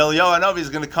 Because Eliyahu Hanavi is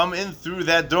going to come in through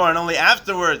that door, and only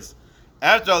afterwards,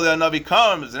 after Eliyahu Hanavi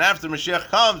comes, and after Mashiach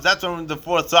comes, that's when the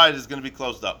fourth side is going to be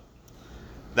closed up.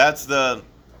 That's the...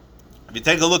 If you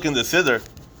take a look in the Siddur,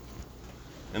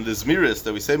 in the Zmiris,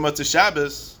 that we say Motzei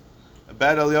Shabbos,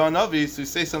 about Eliyahu Hanavi, so we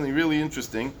say something really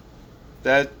interesting,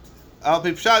 that Al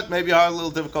Pi Pshat may be a little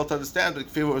difficult to understand, but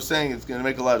if what we're saying, it's going to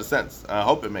make a lot of sense. I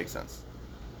hope it makes sense.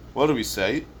 What do we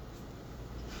say?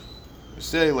 We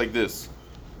say like this.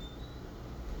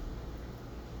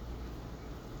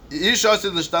 Ish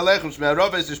tzir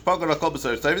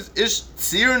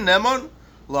nemon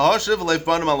lahoshev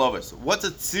leifanim aloves. What's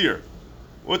a tzir?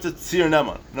 What's a tzir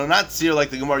nemon? No, not tzir like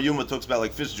the Gemara Yuma talks about,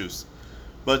 like fish juice.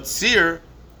 But tzir,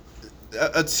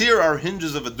 a tzir are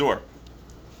hinges of a door.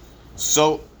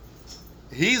 So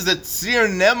he's the tzir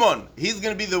nemon. He's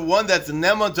going to be the one that's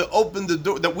nemon to open the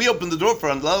door, that we open the door for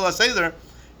him. Leil HaSeder,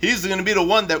 he's going to be the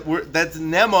one that's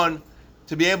nemon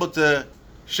to be able to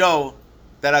show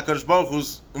that HaKadosh Baruch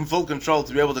Hu's in full control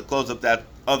to be able to close up that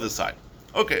other side.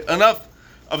 Okay, enough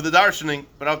of the darshaning,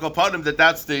 but I'll go upon him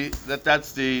that's the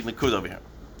nikud over here.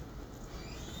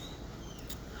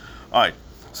 All right,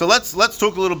 so let's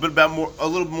talk a little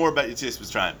more about Yetzias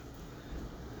Mitzrayim,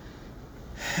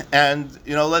 and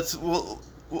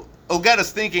we'll get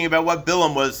us thinking about what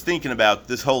Balaam was thinking about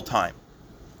this whole time.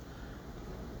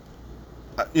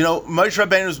 Moshe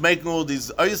Rabbeinu is making all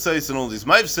these Oisais and all these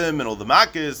Mavsim and all the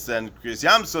Makis and Kriyas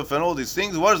Yamsuf and all these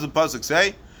things. What does the pasuk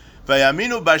say?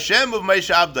 Vayaminu b'Hashem of Moshe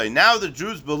Abdai. Now the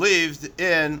Jews believed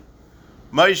in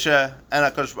Moshe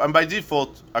and by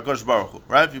default HaKadosh Baruch Hu.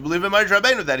 Right? If you believe in Moshe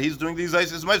Rabbeinu that he's doing these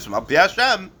Oisais and Mavsim, Al Pi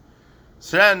Hashem,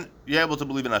 so then you're able to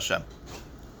believe in Hashem.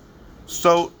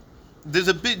 So there's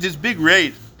this big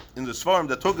raid in this forum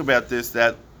that talk about this,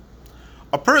 that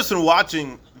a person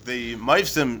watching the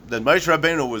Mavsim that Moshe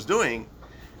Rabbeinu was doing,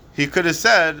 he could have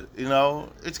said,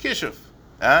 it's Kishuv.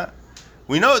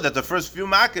 We know that the first few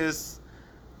Makkahs,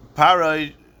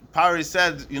 Pari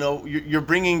said, you're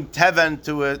bringing Teven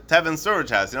to a Teven storage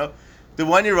house. The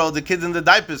 1-year-old, the kids in the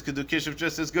diapers could do Kishuv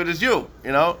just as good as you.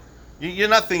 You're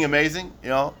nothing amazing.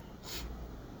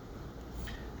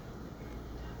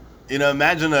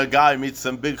 Imagine a guy meets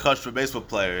some big chashva baseball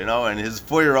player, and his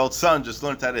 4-year-old son just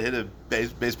learned how to hit a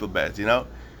baseball bat,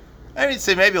 And he'd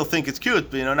say maybe he'll think it's cute,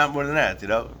 but not more than that.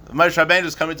 Moshe Rabbeinu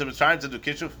is coming to Mitzrayim to do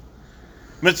Kishuv.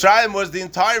 The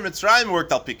entire Mitzrayim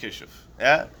worked Al Pi Kishuv.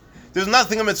 Yeah, there's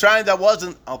nothing in Mitzrayim that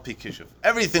wasn't Al Pi Kishuv.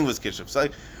 Everything was Kishuv. So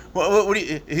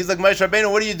he's like, Moshe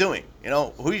Rabbeinu, what are you doing?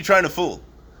 Who are you trying to fool?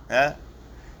 Yeah,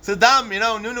 so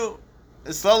Nunu.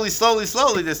 Slowly,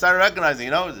 they started recognizing,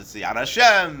 it's the Yad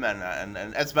Hashem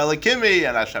and Etzbel Ekimi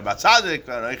and Hashem Batzadik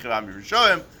and Eichel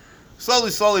Rishoim.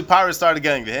 Slowly, Paro started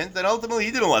getting the hint, and ultimately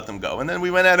he didn't let them go, and then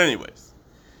we went out anyways.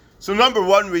 So number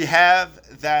one, we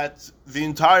have that the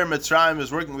entire Mitzrayim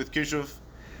is working with Kishuv.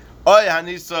 Oy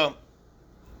Hanisa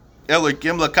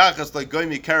Elokim Lakachas like Goy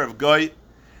Mikarev Goy.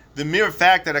 The mere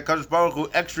fact that HaKadosh Baruch Hu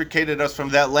extricated us from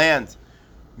that land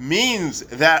means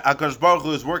that HaKadosh Baruch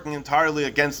Hu is working entirely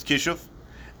against Kishuv,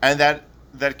 and that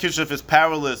Kishuv is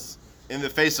powerless in the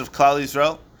face of Klal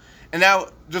Yisrael. And now,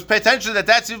 just pay attention that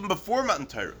that's even before Matan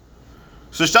Torah.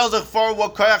 So it tells us for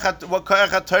what the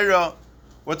Koyach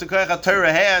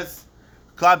HaTorah has,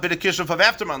 Klal B'Da Kishuv of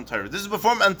after Matan Torah. This is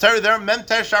before Matan Torah. They're Mem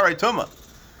Ter Sharei Tumah.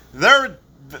 They're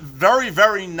very,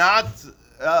 very not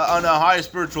on a high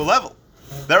spiritual level.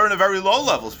 They're on a very low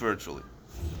level spiritually.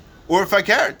 Or if I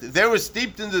cared, they were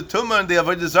steeped in the Tumah and the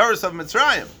Avodah Zarah of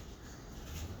Mitzrayim.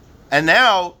 And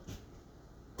now,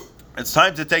 it's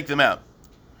time to take them out.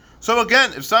 So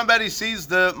again, if somebody sees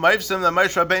the Mavsim that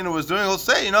Moshe Rabbeinu was doing, he'll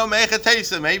say,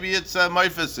 Meichatesa, maybe it's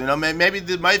Maifis, maybe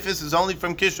the Maifis is only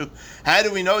from Kishuv. How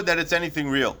do we know that it's anything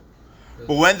real?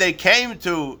 But when they came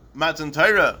to Matan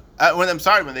Torah,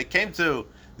 when they came to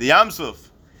the Yamsuf,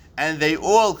 and they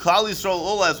all, Klal Yisrael,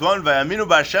 all as one, Vayaminu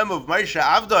b'Hashem of Moshe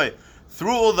Avdoi,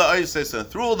 through all the Oisesa,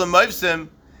 through all the Mavsim,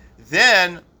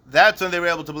 then that's when they were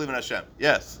able to believe in Hashem.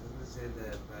 Yes?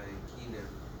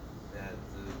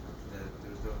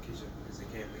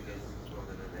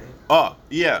 Oh,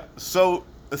 yeah. So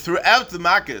throughout the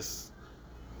Makkas,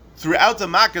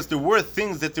 there were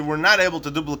things that they were not able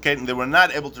to duplicate and they were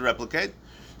not able to replicate.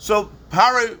 So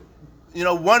Paro,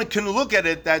 one can look at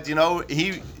it that,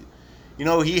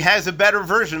 he has a better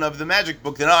version of the magic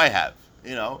book than I have.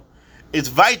 It's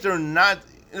weiter not,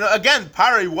 again,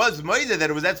 Pari was Maida that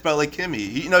it was Etzba Lekimi.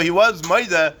 He was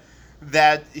Maida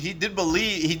that he did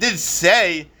believe, he did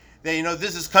say that,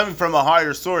 this is coming from a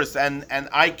higher source and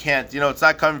I can't, it's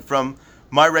not coming from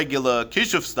my regular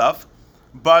Kishuf stuff.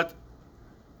 But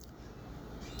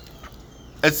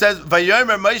it says,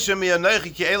 Vayomer Moshe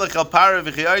mi'anochi ki elech al Pari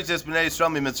v'chi oitzes b'nei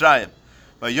Yisrael mi'Mitzrayim.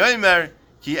 Vayomer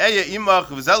ki eya imach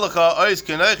v'zelecha ois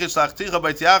ki anochi shlachticha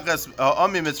b'tiachas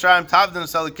ha'omi Mitzrayim tavden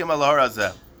salikim al ha'or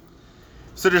hazeh.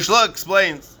 So the Shloh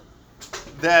explains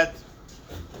that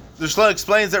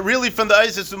really from the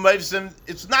Isis Umayvsim,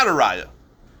 it's not a raya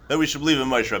that we should believe in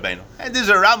Moshe Rabbeinu. And there's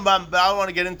a Rambam, but I don't want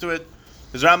to get into it.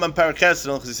 There's a Rambam Parakesh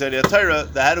because he said Torah.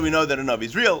 How do we know that a Navi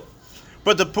is real?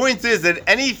 But the point is that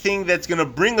anything that's going to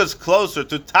bring us closer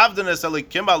to Tavdanes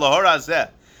Alikim Alahor Hazeh,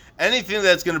 anything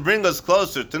that's going to bring us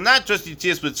closer to not just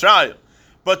Yitzias Mitzrayim,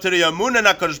 but to the Yamunah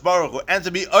HaKadosh Baruch Hu, and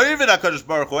to be Ovid HaKadosh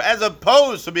Baruch Hu, as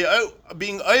opposed to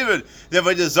being Ovid the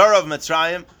Avodah Zarah of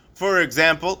Mitzrayim. For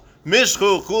example,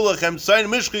 Mishchu Chulachem Tzoyin,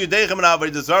 Mishchu Yudechem and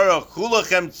Avodah Zarah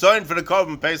Chulachem Tzoyin for the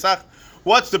Korban Pesach.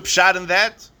 What's the pshat in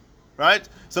that? Right?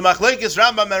 So Machlekes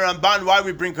Rambam and Ramban, why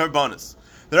we bring Karbanis.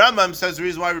 The Rambam says the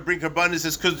reason why we bring Karbanis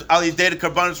is because Al Yidei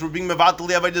Karbanis we're being Mevatel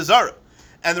the Avodah Zarah.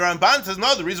 And the Ramban says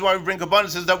no, the reason why we bring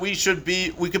Karbanis is that we could be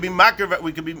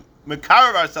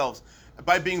Mekarev ourselves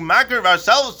by being Makarev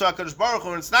ourselves to HaKadosh Baruch Hu.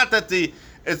 And it's not that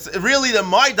it's really that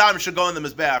my dam should go in the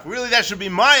Mizbeach. Really, that should be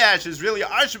my ashes. Really,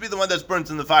 I should be the one that's burnt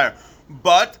in the fire.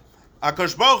 But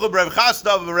HaKadosh Baruch Hu, Reb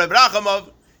Chasdav, Reb Rachamov,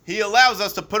 he allows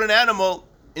us to put an animal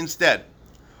instead.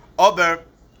 Ober,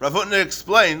 Rav Hutner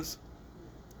explains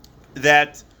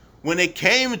that when it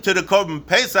came to the Korban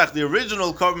Pesach, the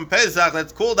original Korban Pesach,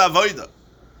 that's called Avodah.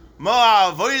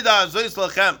 Ma Avodah Zois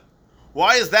Lachem.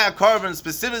 Why is that Korban,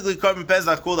 specifically Korban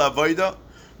Pesach, called Avodah?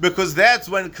 Because that's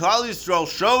when Klal Yisrael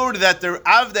showed that they're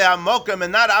Avdei HaMokem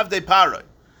and not Avdei Paroi.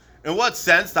 In what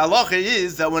sense? The halacha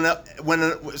is that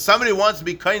when somebody wants to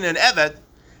be kaina an Evet,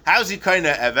 how's he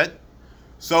kaina Evet?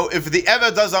 So if the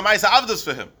Evet does Amaisa Avdus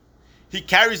for him, he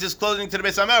carries his clothing to the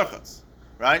Beis HaMerchas,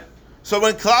 right? So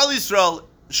when Klal Yisrael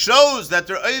shows that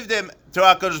they're Ovdim to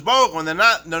HaKadosh Baruch Hu, when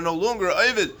they're no longer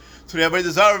Ovid to the Avodah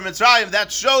Zarah of Mitzrayim,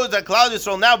 that shows that Klal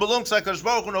Yisrael now belongs to HaKadosh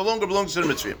Baruch Hu, no longer belongs to the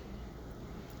Mitzrayim.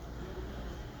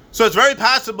 So it's very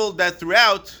possible that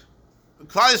throughout,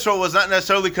 Klal Yisrael was not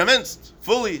necessarily convinced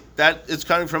fully that it's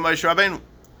coming from Moshe Rabbeinu.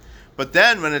 But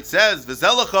then when it says,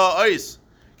 V'zelecha ois,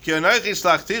 ki anochi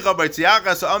shlachticha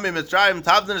b'tziachas ha'omi Mitzrayim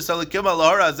tavden eselikim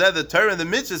alahor hazeh, the Torah and the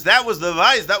mitzvahs, that was the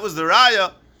vice, that was the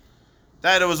raya,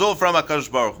 that it was all from HaKadosh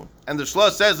Baruch Hu. And the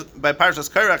Shloh says, by Parshas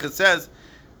Korach, it says,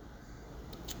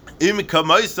 Im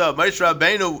kamoisa, Moshe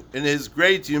Rabbeinu, in his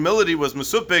great humility, was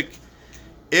mesupik.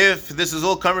 If this is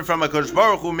all coming from HaKadosh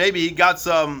Baruch Hu, maybe he got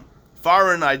some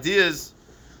foreign ideas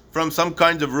from some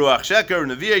kind of Ruach Sheker,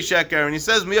 Nevi'eh Sheker, and he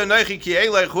says, Mi anochi ki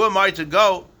elech, who am I to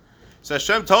go? So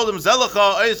Hashem told him,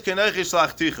 Zelecha ois kenochi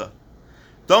shlachticha.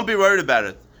 Don't be worried about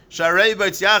it. Sharei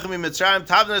b'tziachim mitzrayim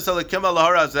tavnes alekim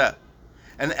alahor hazeh.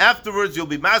 And afterwards you'll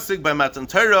be masig by Matan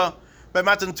Torah. By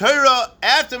Matan Torah,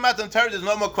 after Matan Torah, there's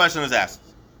no more questions asked.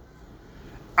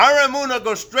 Our Emunah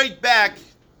goes straight back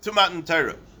to Matan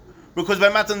Torah. Because by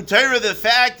Matan Torah, the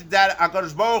fact that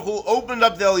HaKadosh Baruch Hu opened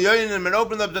up the Elyonim and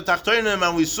opened up the Tachtonim,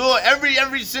 and we saw,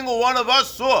 every single one of us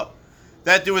saw,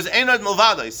 that there was Einod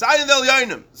Milvadai, Sayin the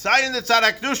Elyonim, Sayin the Tzad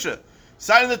HaKdusha,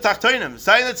 Sayin the Tachtonim,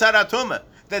 Sayin the Tzad HaTumah,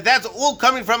 that's all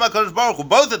coming from HaKadosh Baruch Hu,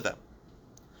 both of them.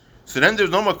 So then there's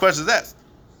no more questions asked.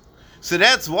 So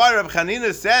that's why Reb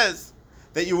Chanina says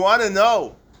that you want to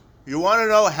know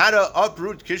how to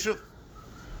uproot Kishuv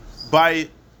by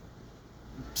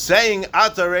saying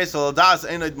Ata Reis Al Das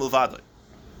Einod Milvadai,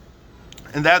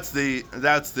 and that's the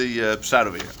pshat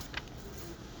over here.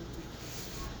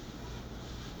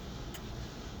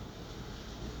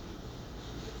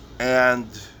 And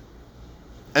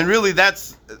really,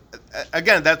 that's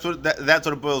what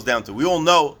it boils down to. We all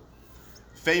know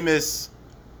famous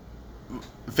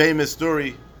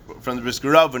story from the Brisker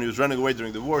Rav when he was running away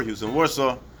during the war. He was in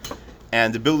Warsaw,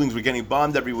 and the buildings were getting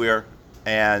bombed everywhere,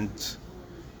 and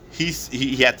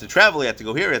he had to travel, he had to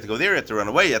go here, he had to go there, he had to run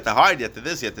away, he had to hide, he had to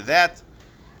this, he had to that.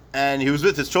 And he was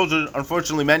with his children.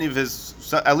 Unfortunately,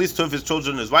 at least two of his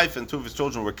children, his wife and two of his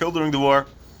children were killed during the war.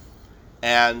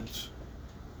 And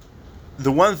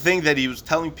the one thing that he was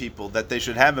telling people that they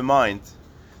should have in mind,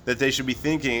 that they should be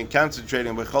thinking and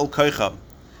concentrating with Chol Koicham,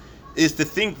 is to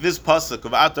think this pasuk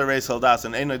of Atar Reis Haldas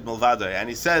and Einod Milvadai. And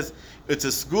he says it's a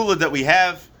skula that we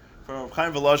have from Reb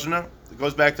Chaim Volozhiner. It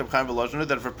goes back to Reb Chaim Volozhiner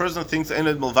that if a person thinks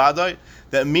Einod Milvadai,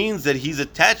 that means that he's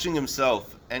attaching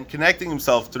himself and connecting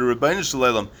himself to the Rebbeinu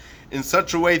Shalom in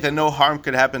such a way that no harm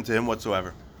could happen to him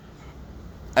whatsoever.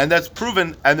 And that's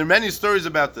proven, and there are many stories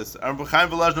about this. Rabbi Chaim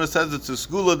Volozhiner says it's a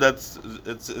skula,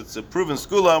 it's a proven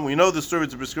skula, and we know the story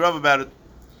to Briskirov about it.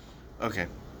 Okay.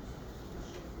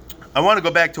 I want to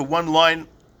go back to one more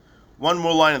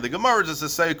line of the Gemara, just to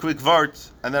say a quick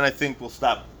vart, and then I think we'll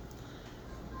stop.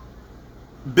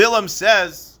 Balaam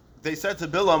says, they said to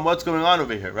Balaam, what's going on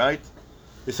over here, right?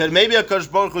 They said, maybe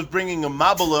HaKadosh Baruch was bringing a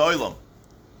mabel le'olam.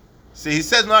 See, he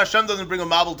says, no, Hashem doesn't bring a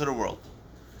mabel to the world.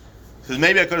 He says,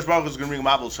 maybe HaKadosh Baruch was going to bring a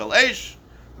mabel shel eish.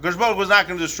 HaKadosh Baruch was not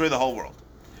going to destroy the whole world.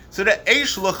 So the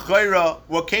eish l'chayra,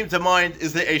 what came to mind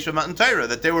is the eish of Matan Torah,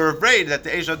 that they were afraid that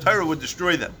the eish of Torah would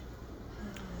destroy them.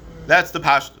 That's the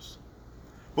pashtus.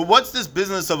 But what's this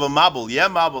business of a mabel? Yeah,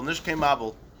 mabel, nishkei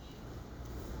mabel.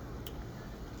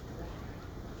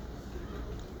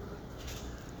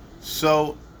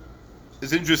 So,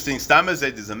 it's interesting,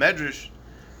 Stamazed is a medrash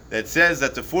that says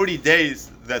that the 40 days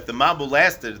that the mabul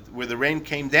lasted, where the rain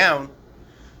came down,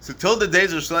 so till the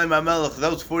days of Shlomo HaMelech,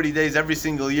 those 40 days, every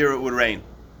single year it would rain.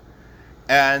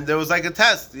 And there was like a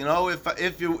test,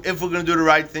 if we're going to do the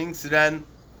right things, so then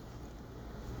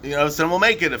we'll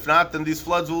make it. If not, then these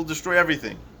floods will destroy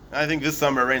everything. I think this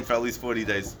summer it rained for at least 40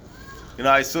 days.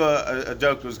 I saw a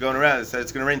joke that was going around. It said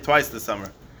it's going to rain twice this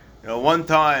summer. One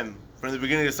time from the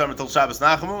beginning of summer till Shabbos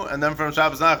Nachamu, and then from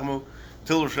Shabbos Nachamu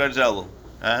till Rosh Hashanah.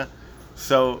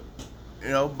 So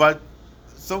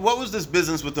what was this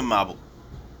business with the mabul?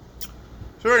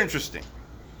 It's very interesting.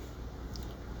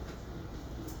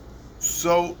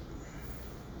 So,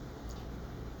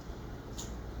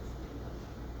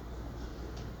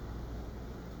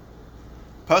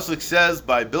 Pasuk says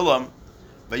by Balaam,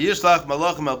 "Vayishlach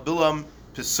malachim al Balaam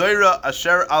pesoira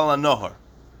asher al hanohar."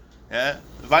 Yeah,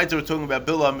 weiter we're talking about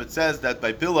Balaam. It says that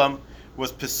by Balaam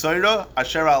was pesoira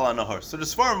asher al hanohar. So the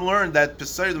Sfarim learned that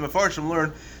pesoira, the Mefarshim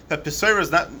learned that pesoira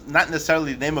is not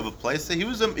necessarily the name of a place. So he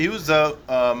was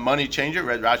a money changer.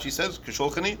 Read Rashi says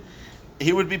kishulchani.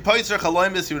 He would be poitzer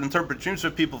chaloimis. He would interpret dreams for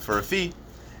people for a fee,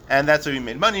 and that's how he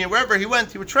made money. And wherever he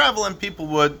went, he would travel, and people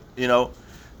would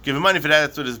give him money for that.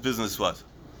 That's what his business was.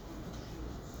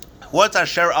 What's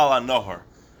asher al hanohar?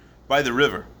 By the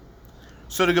river.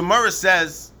 So the Gemara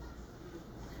says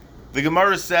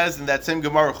in that same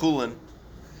Gemara Chulin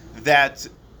that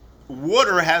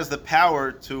water has the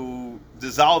power to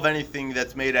dissolve anything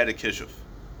that's made out of kishuf.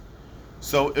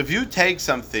 So if you take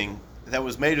something that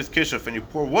was made with kishuf and you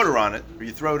pour water on it, or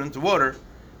you throw it into water,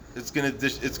 it's gonna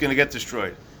get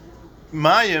destroyed.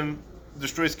 Mayim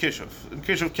destroys kishuf, and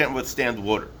kishuf can't withstand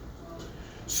water.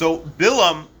 So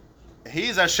Balaam,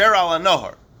 he's asher al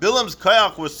hanohar. Balaam's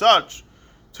koyach was such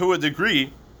to a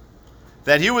degree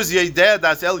that he was Yedei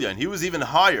Das Elyon. He was even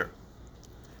higher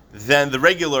than the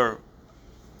regular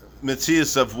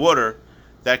metzias of water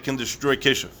that can destroy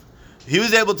kishuf. He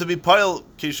was able to be poil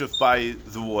kishuf by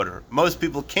the water. Most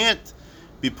people can't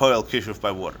be poil kishuf by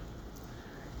water.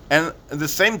 And in the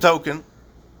same token,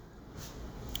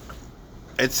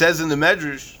 it says in the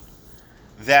Medrash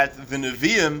that the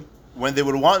Nevi'im, when they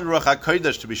would want Ruach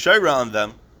HaKodesh to be shayra on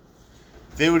them,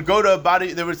 they would go to a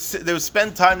body, they would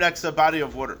spend time next to a body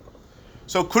of water.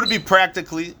 So could it be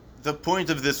practically, the point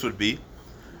of this would be,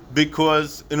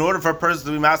 because in order for a person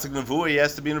to be Masik Nevuah, he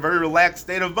has to be in a very relaxed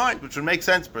state of mind, which would make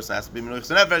sense. A person has to be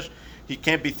Menuchas Nefesh. He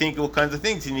can't be thinking all kinds of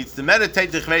things. He needs to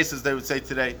meditate, Dechveis, as they would say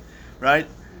today, right?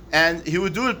 And he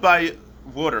would do it by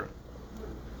water.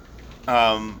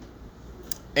 And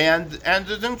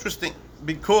it's interesting,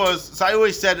 because, so I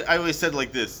always said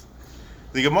like this.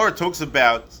 The Gemara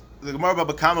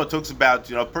Baba Kama talks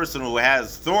about, a person who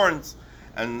has thorns,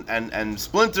 and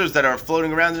splinters that are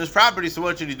floating around in his property, so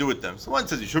what should he do with them? So one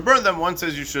says you should burn them, one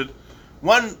says you should,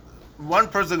 one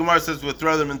person, the Gemara says, would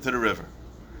throw them into the river.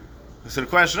 So the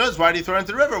question is, why do you throw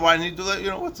into the river? Why didn't he do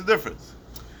that? What's the difference?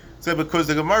 So because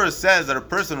the Gemara says that a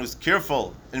person who's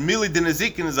careful, and mili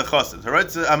dinazikin is a chassid.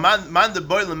 Right? So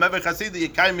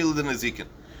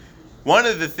one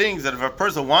of the things that if a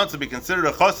person wants to be considered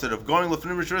a chassid of going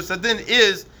lefnim rishur sadin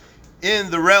is in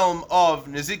the realm of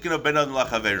nizikin of benadin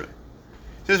lachaveru.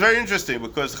 So it's very interesting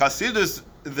because Chasidus,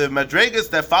 the madregas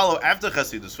that follow after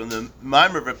Chasidus from the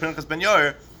Maimer of Pinchas Ben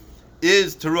Yair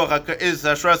is Ruach HaKodesh,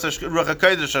 Hashras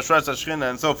HaShchina,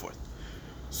 and so forth.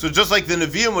 So just like the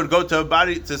Nevi'im would go to a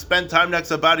body to spend time next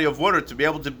to a body of water to be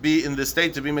able to be in the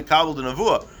state to be Mekabel the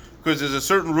Nevuah, because there's a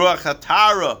certain Ruach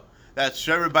HaTara that's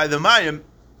shared by the Mayim.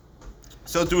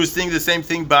 So too is the same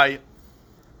thing by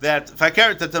that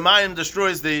Fakert that the Mayim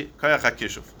destroys the Koyach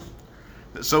HaKishuf.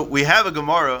 So we have a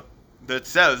Gemara that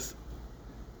says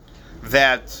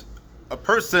that a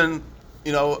person,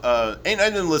 ain't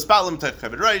einem l'spalim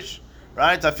techeved reish,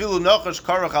 right? Afilu nochash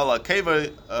karach ala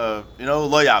keva,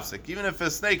 lo yafsik. Even if a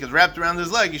snake is wrapped around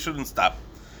his leg, he shouldn't stop.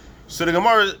 So the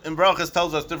Gemara in Brachas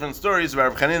tells us different stories about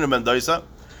Reb Chanina ben Doisa.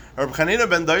 Reb Chanina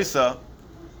ben Doisa,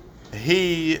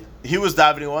 he was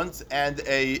davening once, and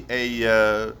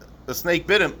a snake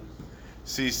bit him.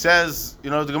 So he says, the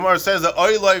Gemara says that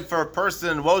oiloi for a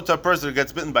person, woe to a person who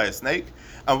gets bitten by a snake,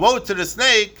 and woe to the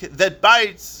snake that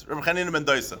bites Reb Chanina ben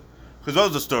Doisa. Because what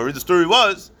was the story? The story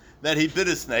was that he bit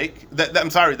a snake. That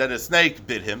a snake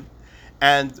bit him,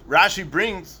 and Rashi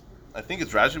brings, I think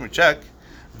it's Rashi, we check,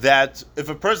 that if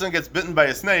a person gets bitten by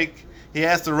a snake, he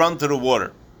has to run to the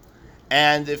water.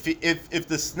 And if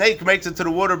the snake makes it to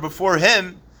the water before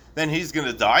him, then he's going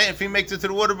to die. If he makes it to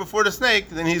the water before the snake,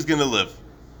 then he's going to live.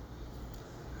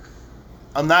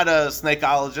 I'm not a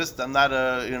snakeologist. I'm not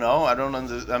a,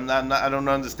 I don't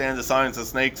understand the science of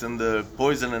snakes and the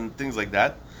poison and things like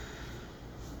that.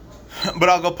 But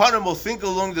Al Gapanim will think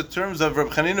along the terms of Reb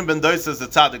Chanina ben Doisa as the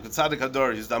tzaddik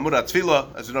hador. He's the Amud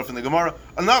HaTfilah, as you know from the Gemara.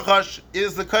 A Nachash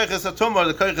is the Koiches HaTumah,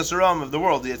 the Koiches HaRam of the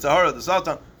world, the Yitzhahara, the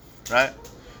Satan, right?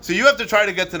 So you have to try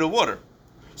to get to the water.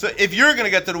 So if you're going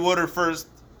to get to the water first,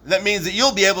 that means that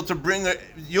you'll be able to be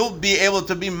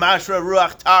Mashra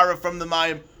Ruach Tara from the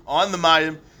Mayim, on the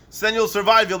Mayim. So then you'll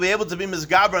survive. You'll be able to be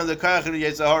Mizgaber on the Koich of the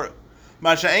Yitzhahara.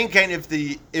 Masha Einkein, if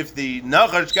the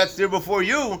Nachash gets there before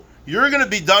you, you're going to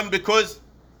be done because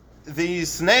the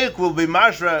snake will be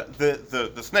mashra,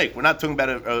 the snake. We're not talking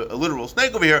about a literal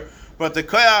snake over here, but the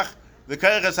koyach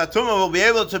hatuma will be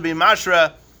able to be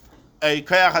mashra a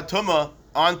koyach hatuma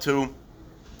onto,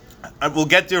 and we'll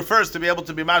get there first to be able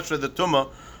to be mashra the tuma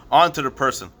onto the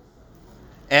person.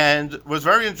 And what's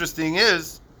very interesting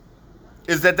is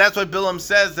that's why Balaam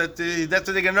says that that's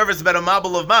why they get nervous about a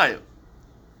mabel of Maya.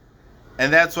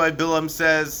 And that's why Balaam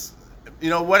says,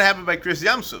 what happened by Kriyas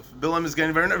Yamsuf? Balaam is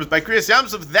getting very nervous. By Kriyas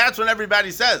Yamsuf, that's when everybody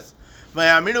says,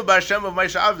 Vayaminu b'Hashem of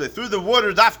Moshe Avdei, through the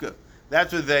water dafka.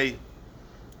 That's what they,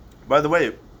 by the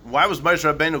way, why was Moshe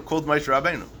Rabbeinu called Moshe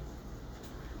Rabbeinu?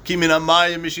 Ki min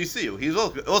hamayim mishisiyu. He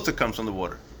also comes from the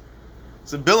water.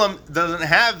 So Balaam doesn't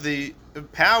have the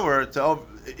power to,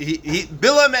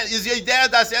 Balaam is Yedei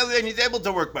Das Eliyah, and he's able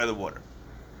to work by the water.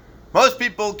 Most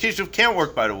people, Kishuv, can't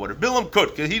work by the water. Balaam could,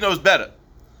 because he knows better.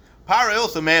 Paro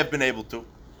also may have been able to,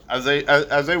 as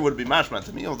they would be mashma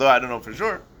to me, although I don't know for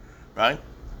sure, right?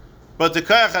 But the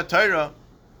Koyach HaTorah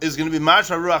is going to be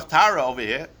Mashma Ruach Tara over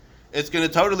here. It's going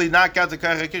to totally knock out the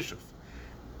Koyach HaKishuv.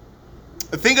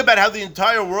 Think about how the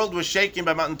entire world was shaken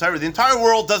by Mount Torah. The entire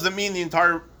world doesn't mean the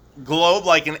entire globe,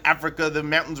 like in Africa, the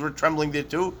mountains were trembling there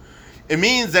too. It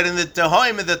means that in the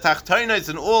Tehoim and the Tachtonos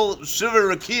and all Shiva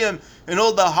Rakiyim and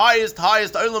all the highest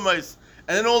Olamais,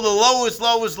 and in all the lowest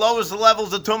levels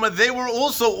of Tumah, they were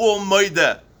also all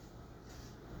Moida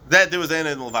that there was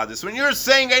Einad Milvada. So when you're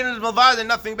saying Einad Milvada,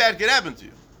 nothing bad could happen to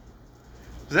you.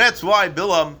 So that's why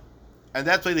Balaam, and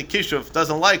that's why the Kishuv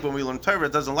doesn't like when we learn Torah,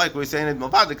 doesn't like when we say Einad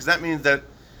Milvada, because that means that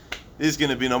there's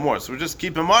going to be no more. So just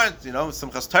keep in mind,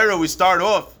 Simchas Torah, we start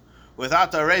off with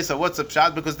Ata Reisa, what's up,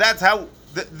 Shad, because that's how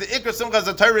the Ikar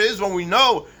Simchas Torah is when we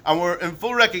know and we're in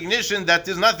full recognition that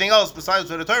there's nothing else besides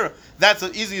the Torah. That's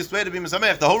the easiest way to be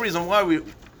Mesamech. The whole reason why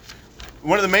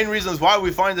one of the main reasons why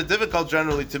we find it difficult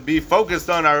generally to be focused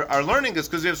on our learning is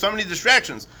because we have so many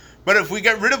distractions. But if we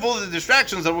get rid of all the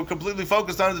distractions and we're completely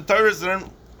focused on the Torah, then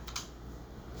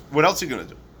what else are you going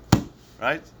to do?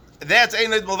 Right? That's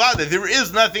Einad Milvada. There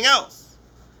is nothing else.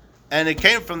 And it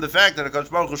came from the fact that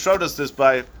HaKadosh Baruch Hu showed us this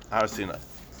by Har Sinai.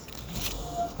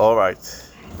 All right.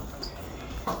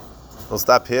 We'll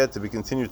stop here to be continued.